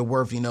 $500. They're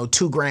worth,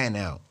 $2,000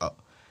 now.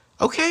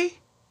 Okay.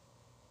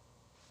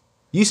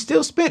 You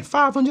still spent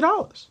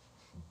 $500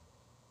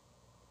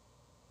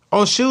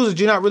 on shoes that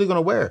you're not really going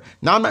to wear.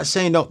 Now, I'm not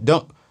saying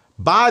don't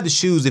buy the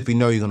shoes if you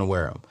know you're going to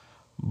wear them.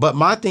 But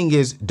my thing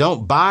is,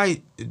 don't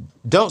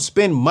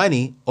spend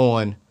money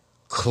on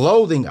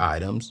clothing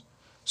items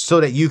so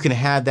that you can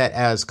have that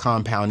as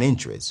compound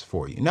interest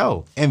for you.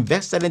 No,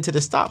 invest that into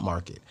the stock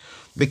market.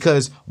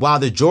 Because while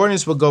the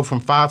Jordans will go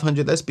from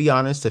 $500, let's be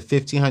honest, to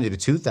 $1,500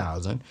 to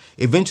 $2,000,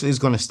 eventually it's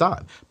going to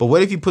stop. But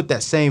what if you put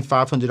that same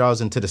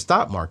 $500 into the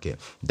stock market?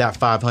 That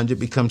 $500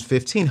 becomes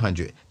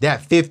 $1,500.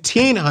 That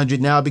 $1,500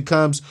 now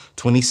becomes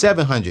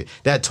 $2,700.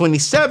 That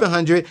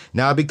 $2,700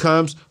 now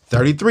becomes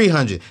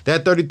 $3,300.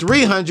 That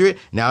 $3,300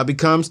 now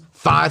becomes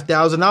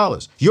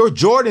 $5,000. Your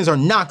Jordans are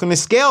not going to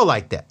scale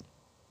like that.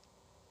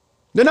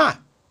 They're not.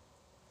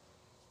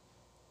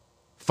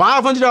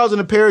 $500 in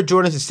a pair of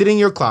Jordans is sitting in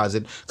your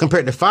closet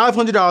compared to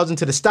 $500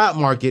 into the stock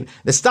market.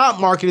 The stock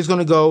market is going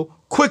to go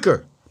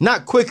quicker.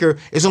 Not quicker,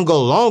 it's going to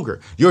go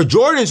longer. Your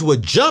Jordans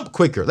would jump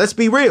quicker. Let's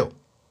be real.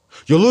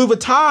 Your Louis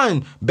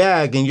Vuitton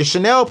bag and your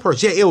Chanel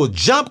purse, yeah, it will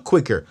jump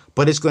quicker,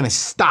 but it's going to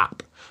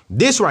stop.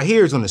 This right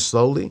here is going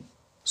to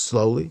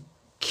slowly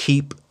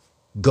keep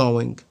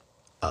going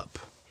up.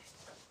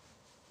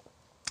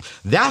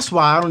 That's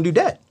why I don't do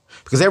debt.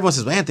 Because everyone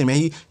says, well, Anthony,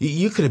 man,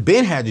 you could have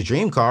been had your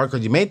dream car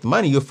because you made the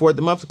money, you afford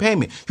the monthly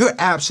payment. You're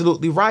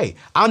absolutely right.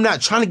 I'm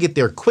not trying to get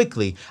there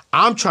quickly.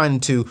 I'm trying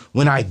to,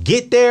 when I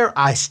get there,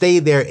 I stay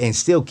there and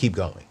still keep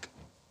going.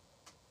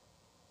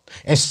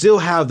 and still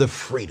have the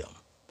freedom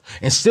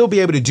and still be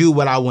able to do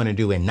what I want to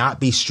do and not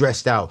be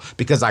stressed out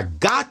because I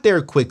got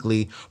there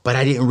quickly, but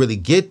I didn't really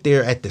get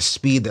there at the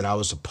speed that I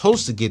was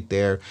supposed to get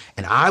there.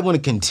 And I want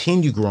to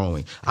continue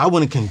growing. I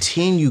want to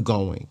continue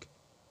going.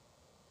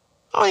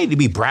 I don't need to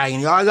be bragging.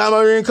 Yo, I got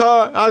my dream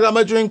car. I got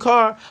my dream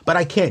car, but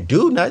I can't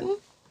do nothing.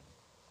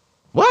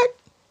 What?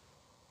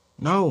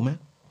 No, man.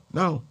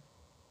 No.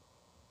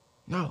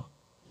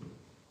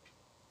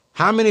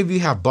 How many of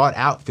you have bought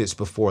outfits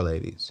before,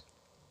 ladies?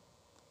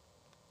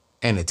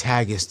 And the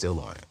tag is still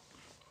on it.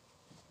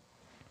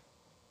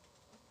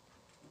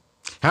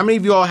 How many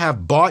of you all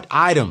have bought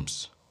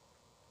items?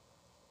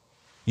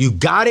 You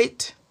got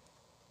it,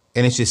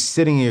 and it's just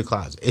sitting in your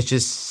closet. It's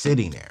just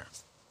sitting there.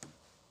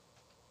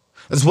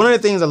 That's one of the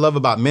things I love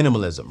about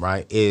minimalism,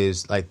 right?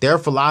 Is like their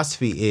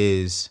philosophy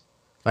is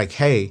like,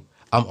 hey,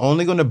 I'm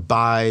only going to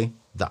buy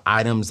the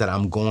items that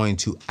I'm going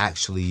to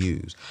actually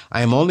use.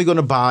 I am only going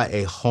to buy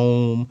a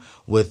home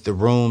with the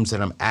rooms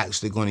that I'm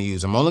actually going to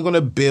use. I'm only going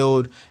to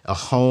build a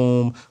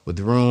home with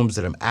the rooms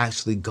that I'm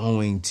actually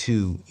going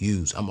to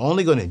use. I'm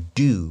only going to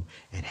do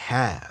and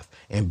have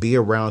and be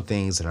around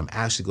things that I'm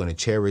actually going to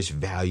cherish,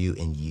 value,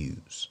 and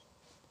use.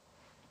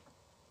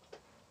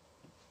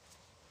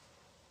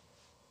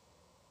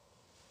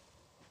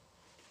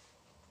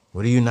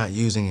 What are you not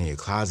using in your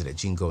closet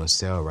that you can go and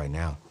sell right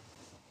now?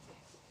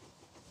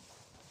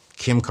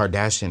 Kim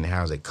Kardashian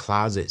has a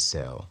closet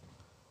sale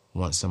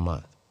once a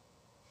month.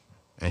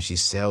 And she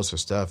sells her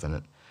stuff.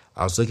 And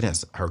I was looking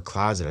at her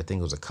closet, I think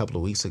it was a couple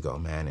of weeks ago,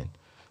 man. And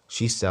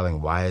she's selling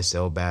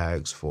YSL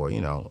bags for,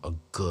 a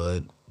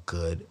good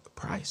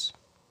price.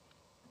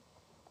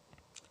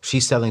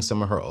 She's selling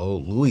some of her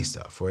old Louis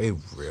stuff for a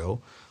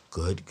real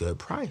good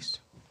price.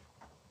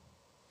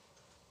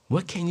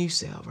 What can you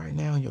sell right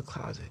now in your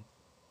closet?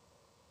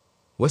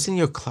 What's in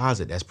your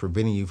closet that's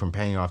preventing you from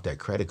paying off that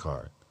credit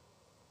card?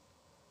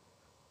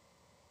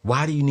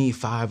 Why do you need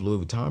 5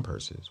 Louis Vuitton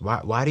purses?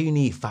 Why do you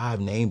need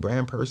 5 name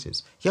brand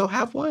purses? Yo,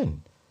 have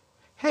one.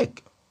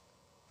 Heck,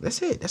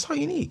 that's it. That's all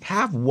you need.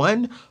 Have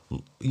one,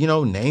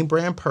 name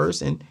brand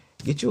purse and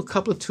get you a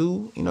couple of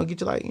 2,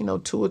 get you like,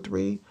 2 or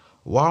 3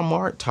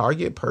 Walmart,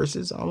 Target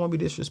purses. I don't want to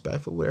be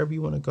disrespectful, wherever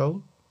you want to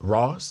go.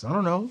 Ross, I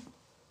don't know.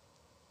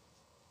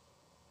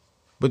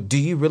 But do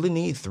you really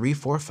need 3,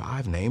 4,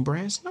 5 name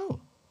brands? No,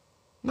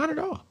 not at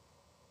all.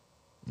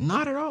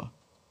 Not at all.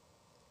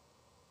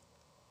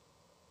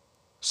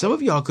 Some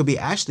of y'all could be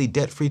actually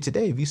debt-free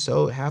today if you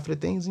sold half of the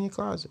things in your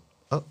closet.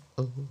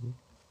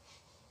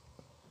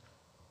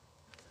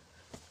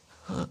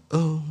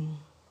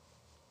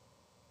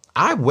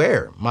 I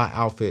wear my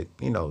outfit,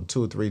 2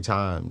 or 3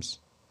 times.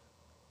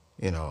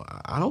 I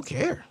don't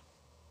care. I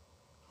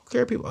don't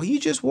care, people. Oh, you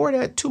just wore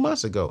that 2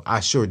 months ago. I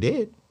sure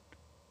did.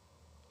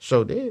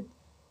 Sure did.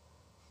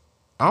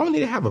 I don't need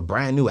to have a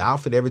brand new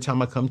outfit every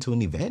time I come to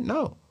an event.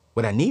 No.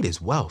 What I need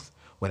is wealth.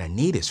 What I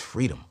need is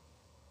freedom.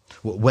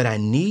 What I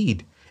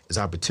need is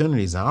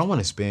opportunities. I don't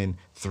want to spend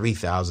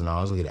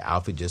 $3,000 to get an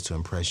outfit just to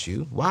impress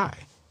you. Why?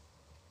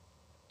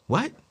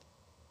 What?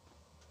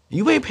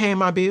 You ain't paying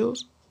my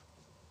bills.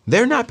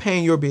 They're not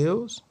paying your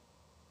bills.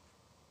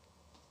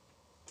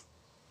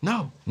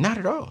 No, not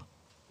at all.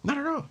 Not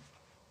at all.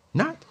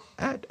 Not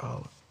at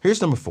all.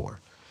 Here's number 4.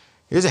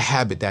 Here's a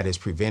habit that is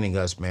preventing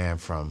us, man,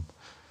 from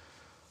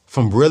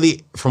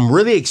really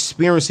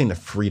experiencing the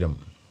freedom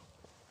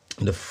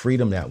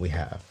that we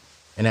have.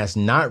 And that's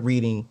not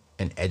reading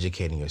and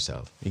educating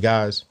yourself. You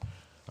guys,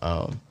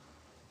 I'm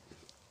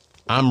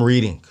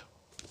reading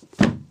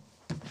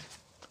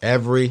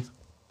every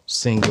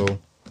single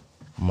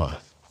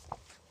month.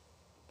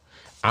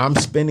 I'm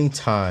spending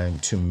time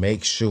to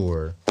make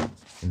sure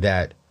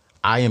that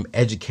I am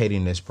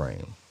educating this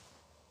brain.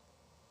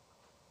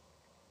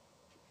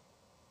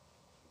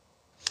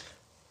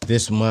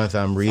 This month,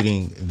 I'm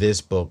reading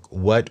this book,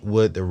 What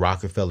Would the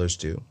Rockefellers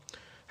Do?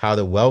 How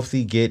the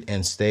Wealthy Get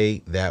and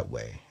Stay That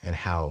Way, and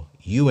how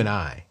you and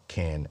I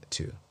can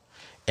too.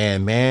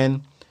 And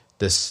man,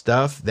 the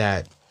stuff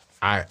that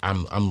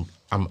I'm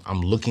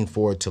looking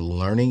forward to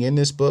learning in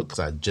this book, because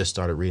I just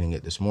started reading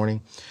it this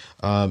morning,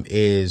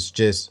 is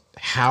just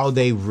how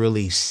they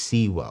really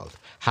see wealth,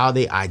 how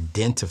they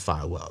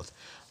identify wealth.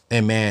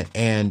 And man,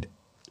 and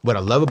what I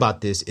love about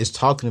this is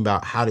talking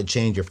about how to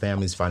change your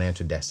family's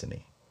financial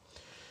destiny.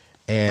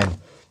 And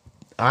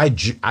I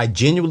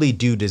genuinely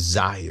do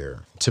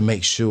desire to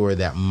make sure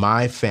that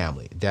my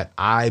family, that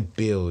I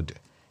build,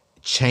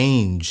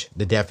 change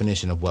the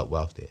definition of what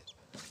wealth is.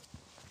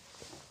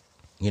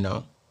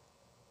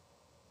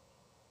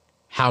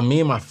 How me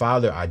and my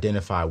father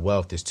identify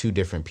wealth as 2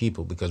 different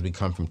people because we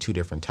come from 2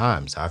 different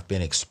times. I've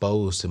been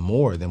exposed to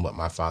more than what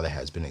my father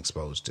has been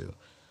exposed to.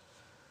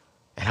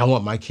 And I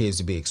want my kids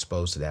to be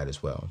exposed to that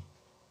as well.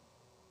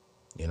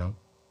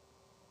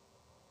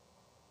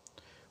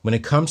 When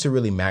it comes to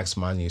really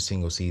maximizing your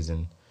single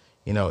season,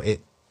 I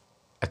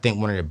think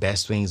one of the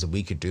best things that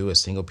we could do as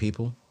single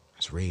people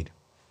is read.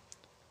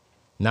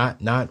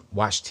 Not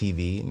watch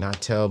TV, not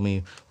tell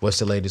me what's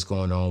the latest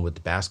going on with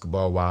the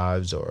Basketball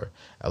Wives or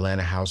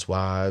Atlanta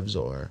Housewives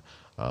or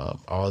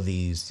all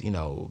these,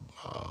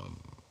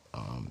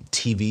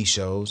 TV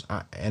shows.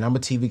 And I'm a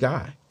TV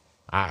guy.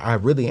 I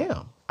really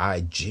am.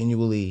 I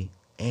genuinely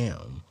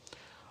am.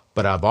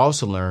 But I've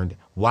also learned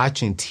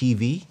watching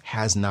TV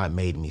has not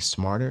made me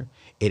smarter.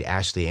 It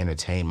actually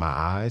entertained my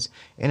eyes.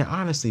 And it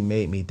honestly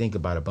made me think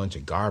about a bunch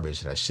of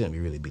garbage that I shouldn't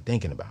really be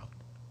thinking about.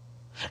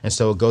 And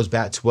so it goes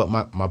back to what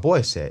my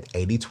boy said,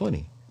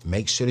 80-20.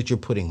 Make sure that you're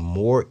putting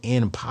more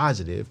in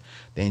positive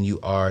than you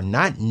are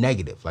not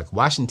negative. Like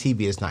watching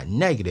TV is not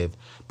negative,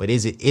 but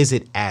is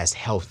it as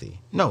healthy?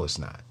 No, it's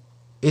not.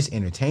 It's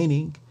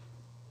entertaining,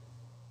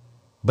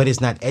 but it's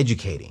not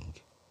educating.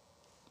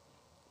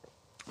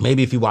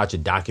 Maybe if you watch a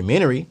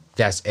documentary,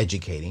 that's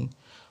educating,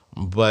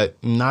 but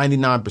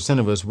 99%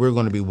 of us, we're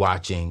going to be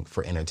watching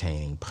for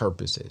entertaining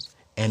purposes.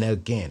 And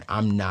again,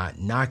 I'm not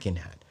knocking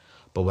that.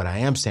 But what I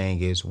am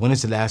saying is, when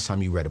is the last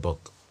time you read a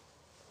book?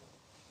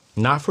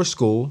 Not for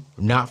school,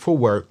 not for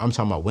work. I'm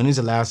talking about when is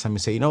the last time you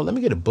say, let me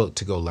get a book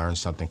to go learn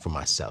something for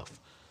myself.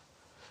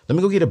 Let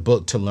me go get a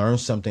book to learn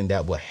something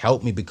that will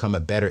help me become a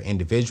better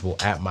individual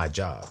at my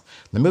job.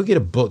 Let me go get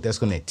a book that's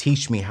going to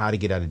teach me how to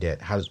get out of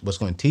debt, what's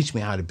going to teach me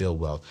how to build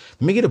wealth.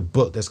 Let me get a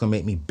book that's going to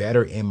make me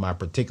better in my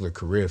particular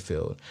career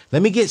field.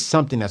 Let me get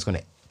something that's going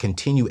to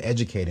continue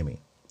educating me.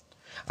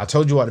 I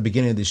told you at the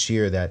beginning of this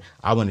year that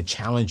I want to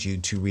challenge you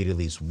to read at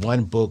least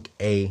one book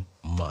a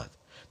month.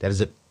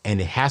 And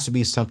it has to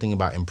be something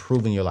about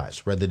improving your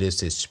lives, whether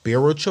this is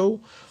spiritual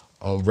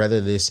or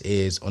whether this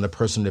is on the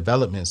personal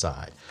development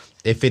side.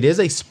 If it is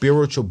a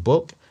spiritual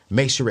book,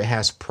 make sure it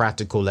has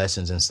practical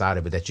lessons inside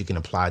of it that you can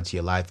apply to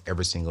your life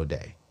every single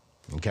day.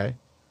 Okay?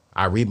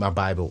 I read my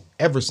Bible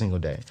every single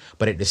day,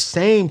 but at the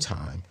same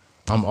time,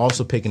 I'm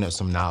also picking up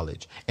some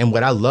knowledge. And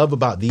what I love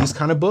about these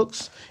kind of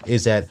books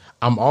is that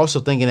I'm also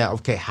thinking that,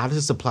 okay, how does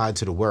this apply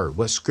to the word?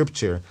 What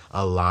scripture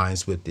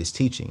aligns with this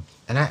teaching?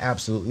 And I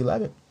absolutely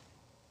love it.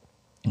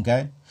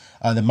 Okay.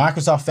 The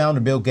Microsoft founder,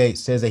 Bill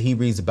Gates, says that he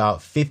reads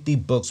about 50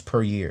 books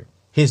per year.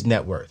 His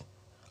net worth,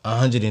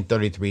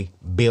 $133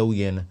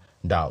 billion.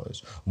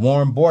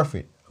 Warren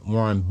Buffett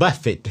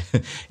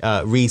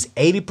reads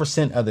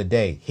 80% of the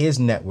day. His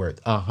net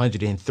worth,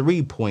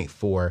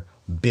 $103.4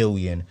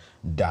 billion.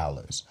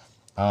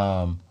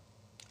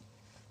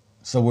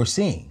 So we're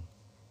seeing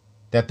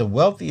that the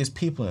wealthiest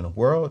people in the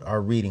world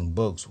are reading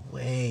books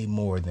way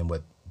more than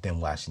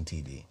watching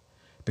TV,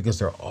 because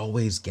they're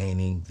always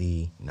gaining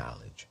the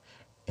knowledge.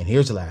 And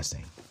here's the last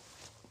thing.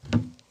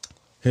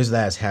 Here's the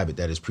last habit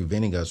that is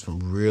preventing us from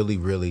really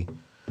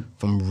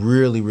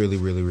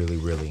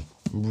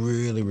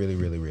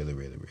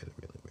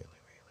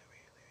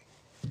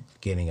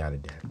getting out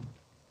of debt,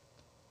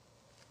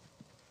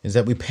 is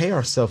that we pay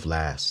ourselves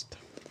last.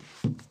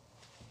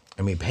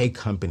 And we pay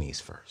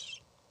companies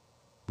first.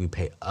 We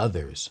pay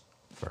others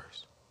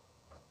first.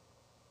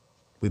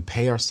 We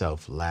pay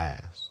ourselves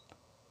last.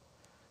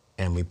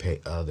 And we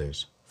pay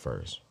others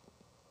first.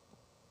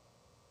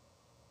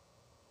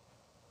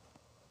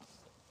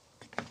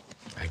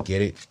 I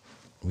get it.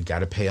 We got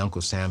to pay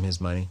Uncle Sam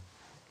his money.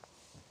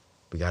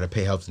 We got to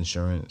pay health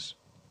insurance.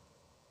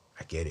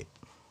 I get it.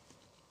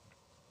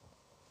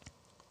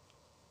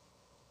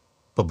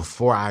 But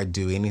before I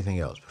do anything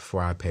else,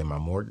 before I pay my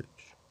mortgage,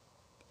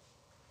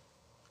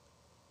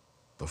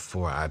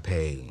 before I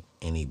pay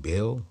any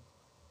bill,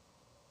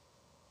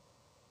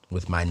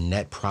 with my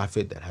net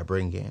profit that I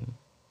bring in,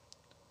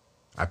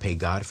 I pay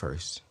God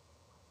first.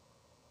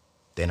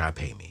 Then I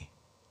pay me.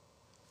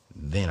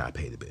 Then I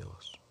pay the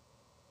bills.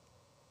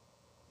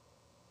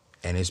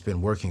 And it's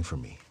been working for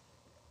me.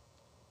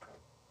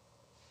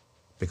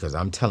 Because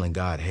I'm telling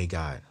God, hey,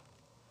 God,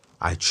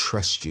 I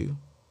trust you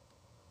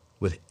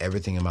with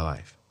everything in my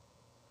life.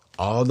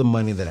 All the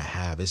money that I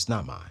have, it's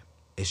not mine.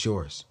 It's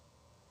yours.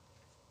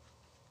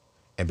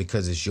 And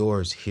because it's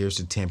yours, here's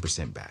the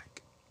 10%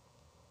 back.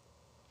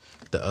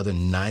 The other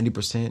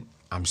 90%,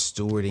 I'm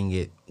stewarding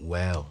it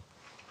well.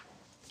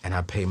 And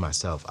I pay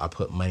myself. I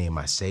put money in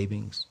my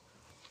savings.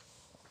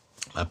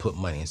 I put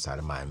money inside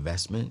of my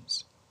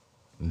investments.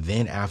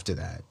 Then after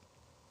that,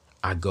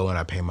 I go and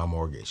I pay my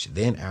mortgage.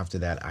 Then after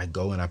that, I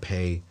go and I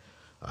pay,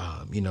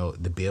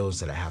 the bills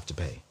that I have to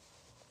pay.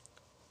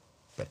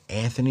 But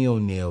Anthony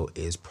O'Neal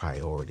is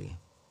priority.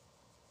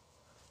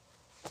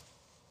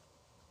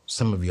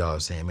 Some of y'all are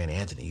saying, man,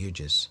 Anthony,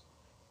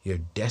 you're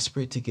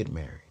desperate to get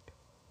married.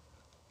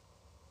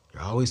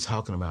 You're always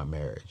talking about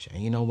marriage.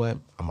 And you know what?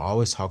 I'm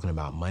always talking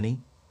about money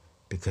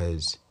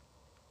because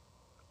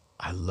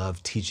I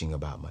love teaching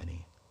about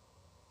money.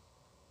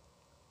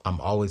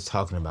 I'm always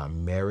talking about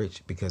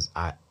marriage because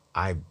I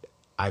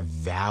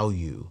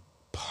value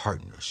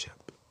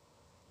partnership.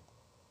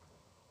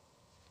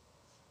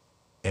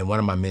 And one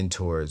of my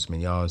mentors,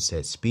 Mignon,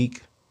 said,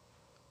 speak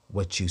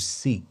what you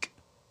seek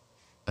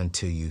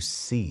until you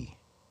see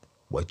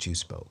what you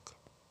spoke.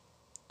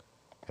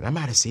 And I'm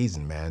at a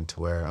season, man, to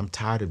where I'm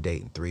tired of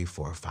dating 3,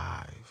 4,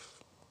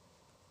 5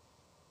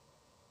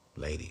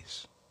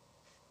 ladies.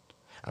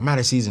 I'm at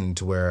a season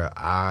to where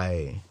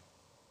I'm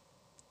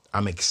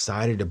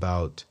excited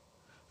about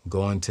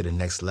going to the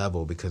next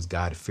level because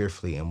God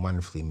fearfully and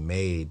wonderfully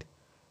made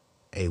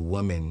a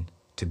woman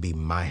to be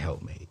my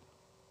helpmate.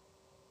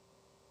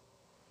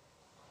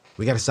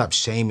 We got to stop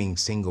shaming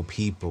single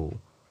people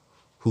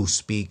who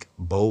speak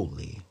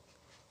boldly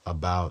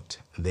about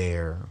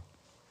their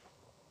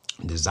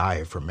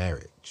desire for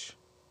marriage.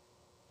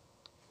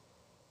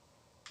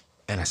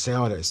 And I say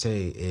all that to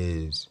say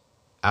is,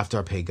 after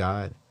I pay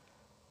God,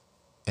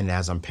 and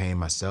as I'm paying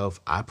myself,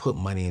 I put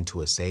money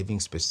into a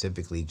savings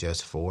specifically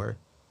just for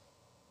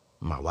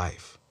my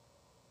wife.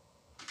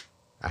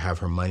 I have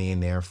her money in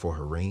there for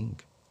her ring.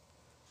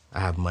 I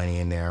have money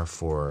in there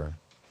for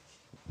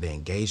the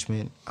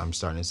engagement. I'm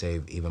starting to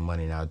save even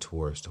money now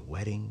towards the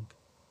wedding.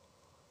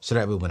 So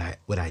that way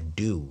when I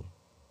do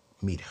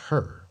meet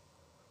her,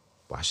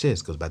 watch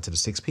this, goes back to the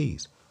 6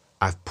 Ps.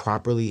 I've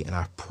properly and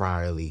I've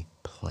priorly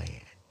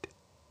planned.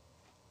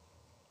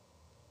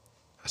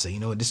 I say, you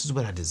know what, this is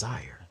what I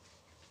desire.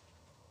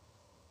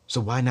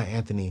 So why not,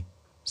 Anthony,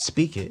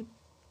 speak it,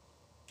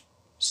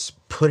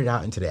 put it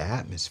out into the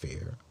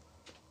atmosphere,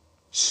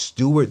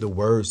 steward the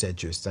words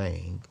that you're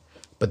saying,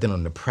 but then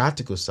on the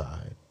practical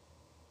side,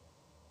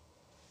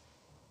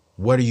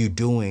 what are you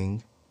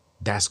doing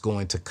that's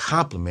going to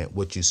complement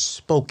what you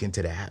spoke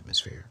into the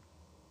atmosphere?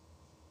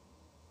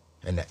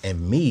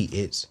 And me,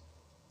 it's,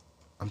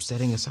 I'm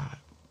setting aside.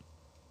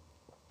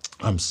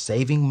 I'm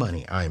saving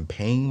money. I am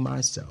paying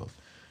myself.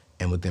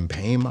 And within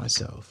paying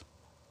myself,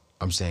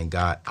 I'm saying,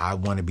 God, I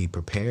want to be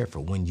prepared for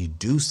when you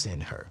do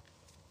send her.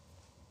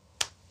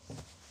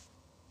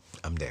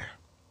 I'm there.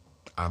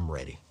 I'm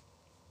ready.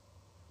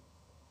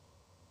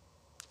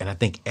 And I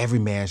think every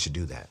man should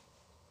do that.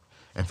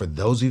 And for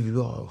those of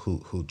you all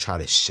who try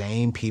to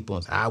shame people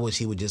and say, I wish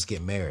he would just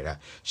get married.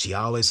 She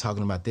always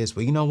talking about this.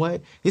 Well, you know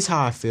what? This is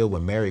how I feel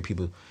when married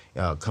people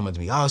come up to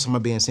me. Oh,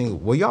 somebody being single.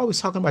 Well, you're always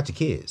talking about your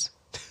kids.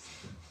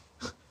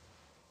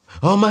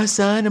 Oh, my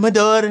son and my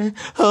daughter.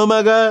 Oh,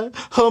 my God.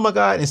 Oh, my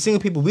God. And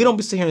single people, we don't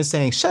be sitting here and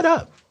saying, shut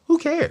up. Who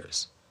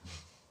cares?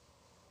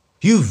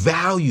 You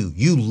value,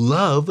 you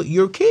love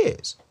your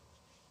kids.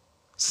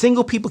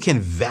 Single people can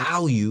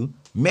value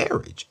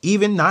marriage,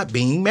 even not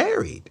being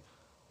married.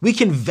 We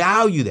can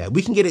value that.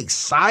 We can get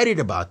excited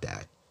about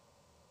that.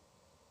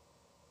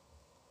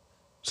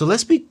 So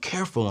let's be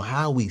careful on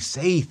how we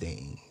say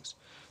things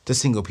to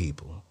single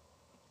people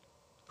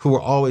who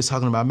are always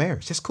talking about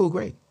marriage. That's cool,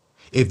 great.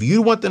 If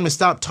you want them to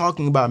stop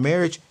talking about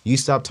marriage, you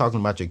stop talking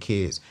about your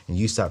kids and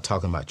you stop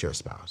talking about your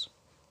spouse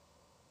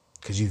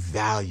because you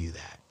value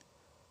that.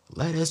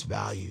 Let us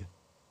value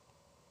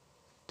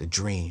the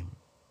dream,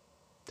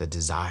 the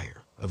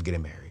desire of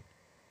getting married.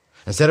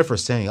 Instead of for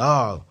saying,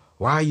 oh,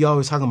 why are you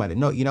always talking about it?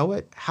 No, you know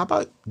what? How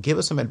about give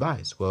us some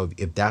advice? Well,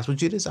 if that's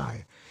what you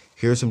desire,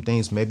 here's some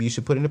things maybe you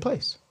should put into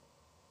place.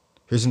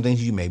 Here's some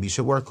things you maybe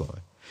should work on.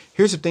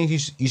 Here's some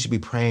things you should be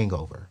praying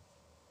over.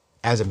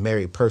 As a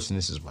married person,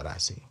 this is what I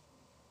see.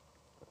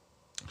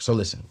 So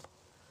listen,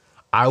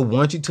 I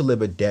want you to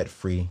live a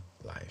debt-free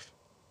life.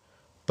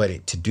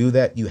 But to do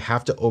that, you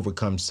have to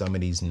overcome some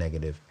of these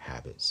negative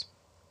habits.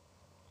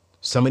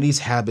 Some of these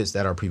habits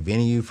that are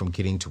preventing you from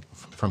getting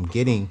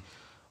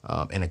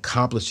and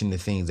accomplishing the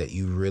things that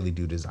you really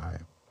do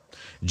desire.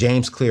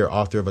 James Clear,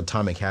 author of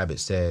Atomic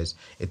Habits, says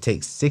it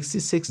takes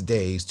 66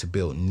 days to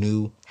build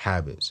new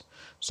habits.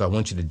 So I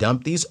want you to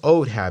dump these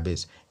old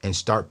habits and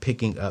start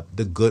picking up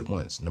the good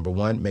ones. Number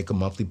 1, make a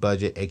monthly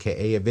budget,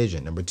 aka a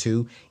vision. Number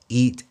 2,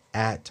 eat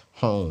at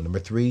home. Number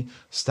 3,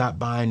 stop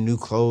buying new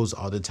clothes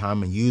all the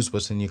time and use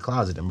what's in your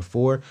closet. Number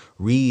 4,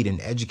 read and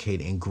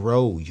educate and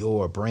grow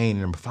your brain.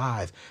 Number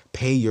 5,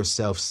 pay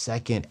yourself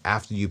second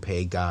after you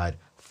pay God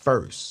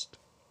first.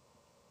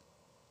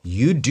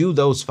 You do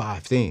those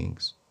 5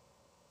 things.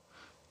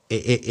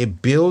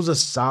 It builds a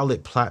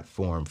solid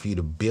platform for you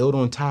to build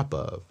on top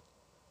of.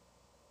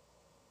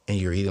 And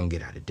you're either going to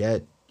get out of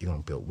debt, you're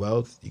going to build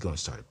wealth, you're going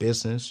to start a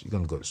business, you're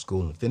going to go to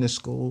school and finish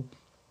school.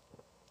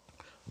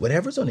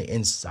 Whatever's on the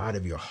inside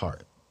of your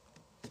heart,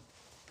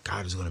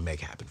 God is going to make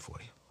happen for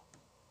you.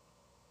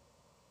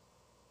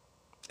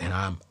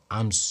 And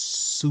I'm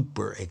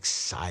super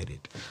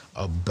excited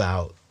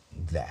about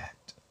that.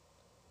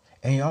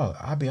 And y'all,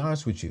 I'll be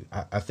honest with you.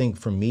 I think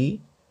for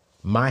me,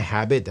 my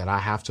habit that I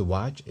have to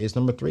watch is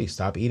number 3,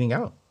 stop eating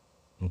out.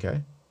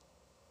 Okay?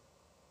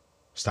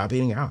 Stop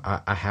eating out.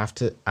 I have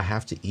to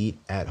eat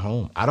at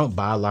home. I don't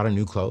buy a lot of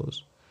new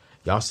clothes.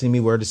 Y'all see me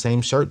wear the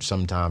same shirt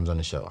sometimes on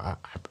the show.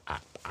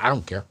 I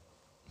don't care.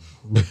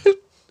 You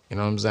know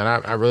what I'm saying?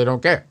 I really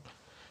don't care.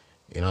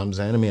 You know what I'm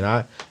saying? I mean,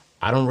 I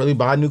don't really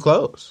buy new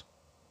clothes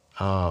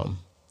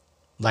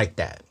like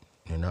that.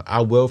 You know,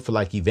 I will for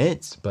like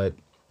events, but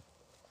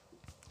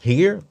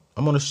here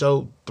I'm on a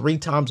show 3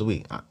 times a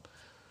week.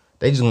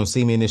 They just gonna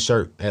see me in this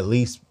shirt at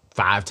least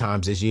 5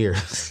 times this year.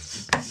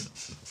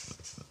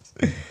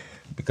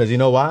 Because you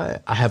know why?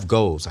 I have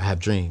goals, I have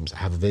dreams, I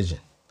have a vision,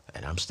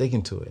 and I'm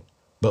sticking to it.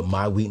 But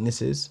my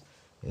weaknesses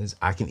is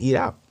I can eat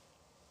out.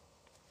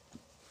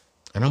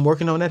 And I'm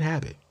working on that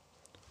habit.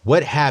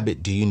 What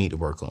habit do you need to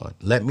work on?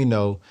 Let me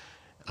know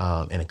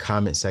in the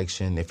comment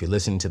section. If you're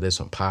listening to this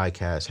on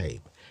podcast, hey,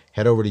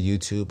 head over to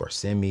YouTube or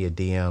send me a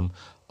DM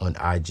on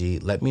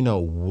IG. Let me know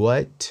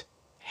what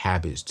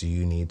habits do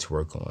you need to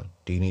work on?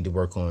 Do you need to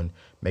work on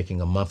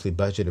making a monthly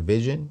budget or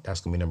vision?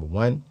 That's going to be number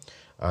one.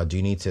 Do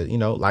you need to,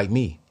 like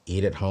me,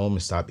 eat at home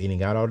and stop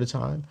eating out all the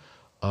time?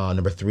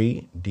 Number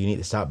three, do you need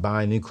to stop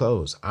buying new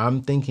clothes?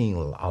 I'm thinking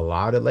a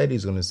lot of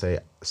ladies are going to say,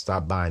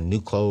 stop buying new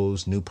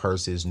clothes, new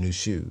purses, new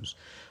shoes.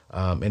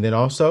 And then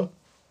also,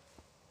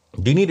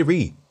 do you need to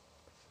read?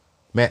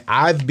 Man,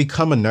 I've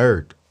become a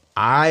nerd.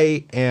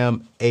 I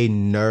am a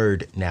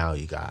nerd now,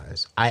 you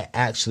guys. I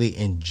actually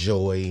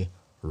enjoy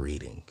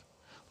reading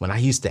when I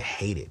used to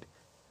hate it,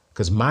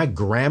 because my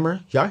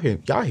grammar, y'all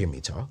hear me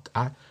talk.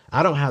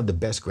 I don't have the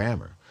best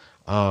grammar,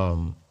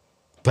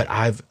 but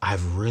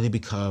I've really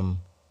become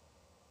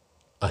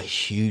a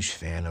huge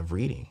fan of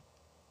reading.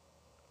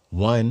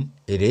 One,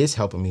 it is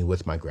helping me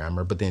with my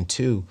grammar, but then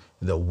two,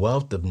 the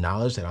wealth of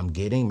knowledge that I'm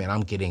getting, man,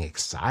 I'm getting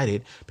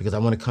excited because I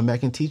want to come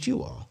back and teach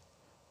you all.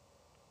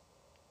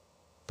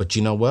 But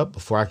you know what?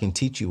 Before I can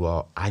teach you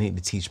all, I need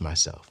to teach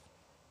myself.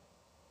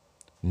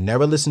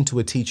 Never listen to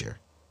a teacher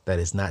that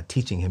is not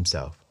teaching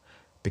himself,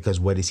 because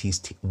what is he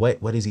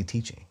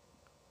teaching?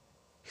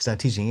 He's not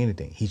teaching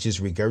anything. He's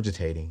just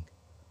regurgitating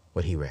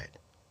what he read.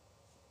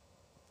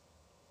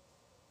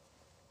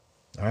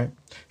 All right.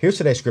 Here's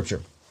today's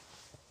scripture.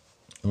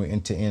 We're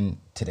to end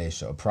today's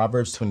show.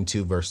 Proverbs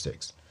 22, verse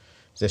 6. It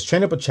says,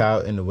 train up a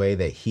child in the way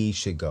that he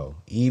should go.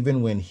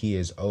 Even when he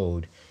is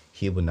old,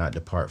 he will not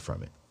depart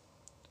from it.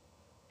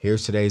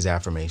 Here's today's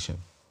affirmation.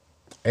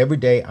 Every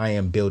day I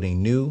am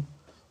building new,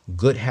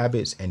 good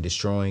habits and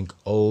destroying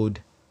old,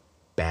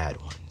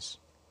 bad ones.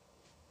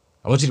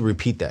 I want you to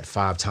repeat that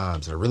 5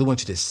 times. And I really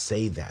want you to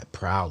say that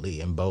proudly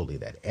and boldly,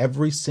 that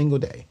every single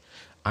day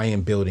I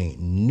am building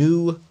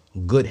new,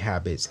 good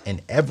habits,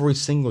 and every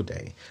single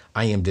day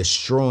I am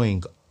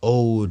destroying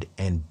old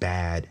and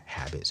bad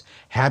habits.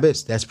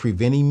 Habits that's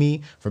preventing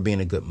me from being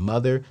a good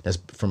mother,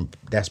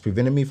 that's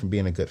preventing me from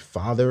being a good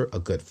father, a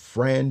good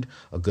friend,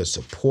 a good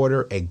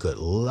supporter, a good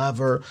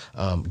lover,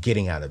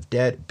 getting out of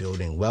debt,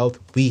 building wealth.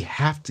 We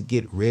have to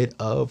get rid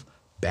of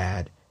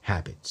bad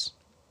habits.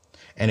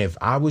 And if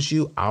I was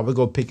you, I would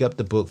go pick up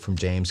the book from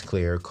James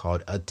Clear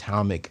called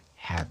Atomic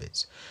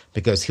Habits,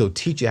 because he'll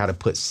teach you how to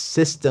put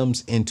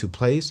systems into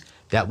place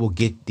that will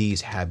get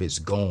these habits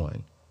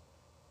going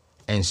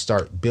and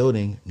start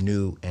building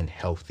new and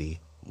healthy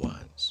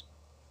ones.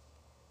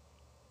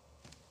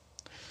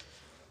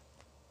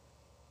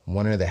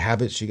 One of the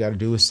habits you got to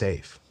do is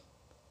save.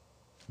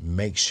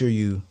 Make sure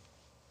you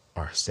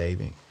are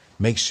saving.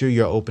 Make sure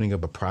you're opening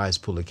up a prize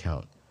pool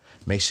account.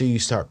 Make sure you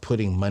start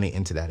putting money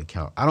into that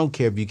account. I don't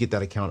care if you get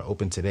that account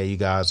open today, you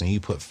guys, and you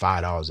put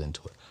 $5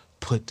 into it.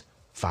 Put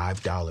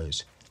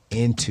 $5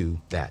 into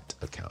that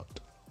account.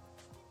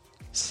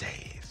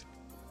 Save.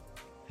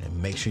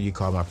 And make sure you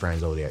call my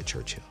friends over there at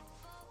Churchill.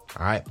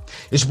 All right.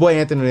 It's your boy,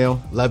 Anthony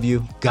Neal. Love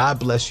you. God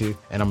bless you.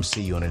 And I'm going to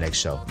see you on the next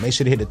show. Make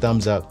sure to hit the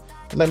thumbs up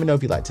and let me know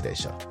if you like today's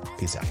show.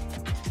 Peace out.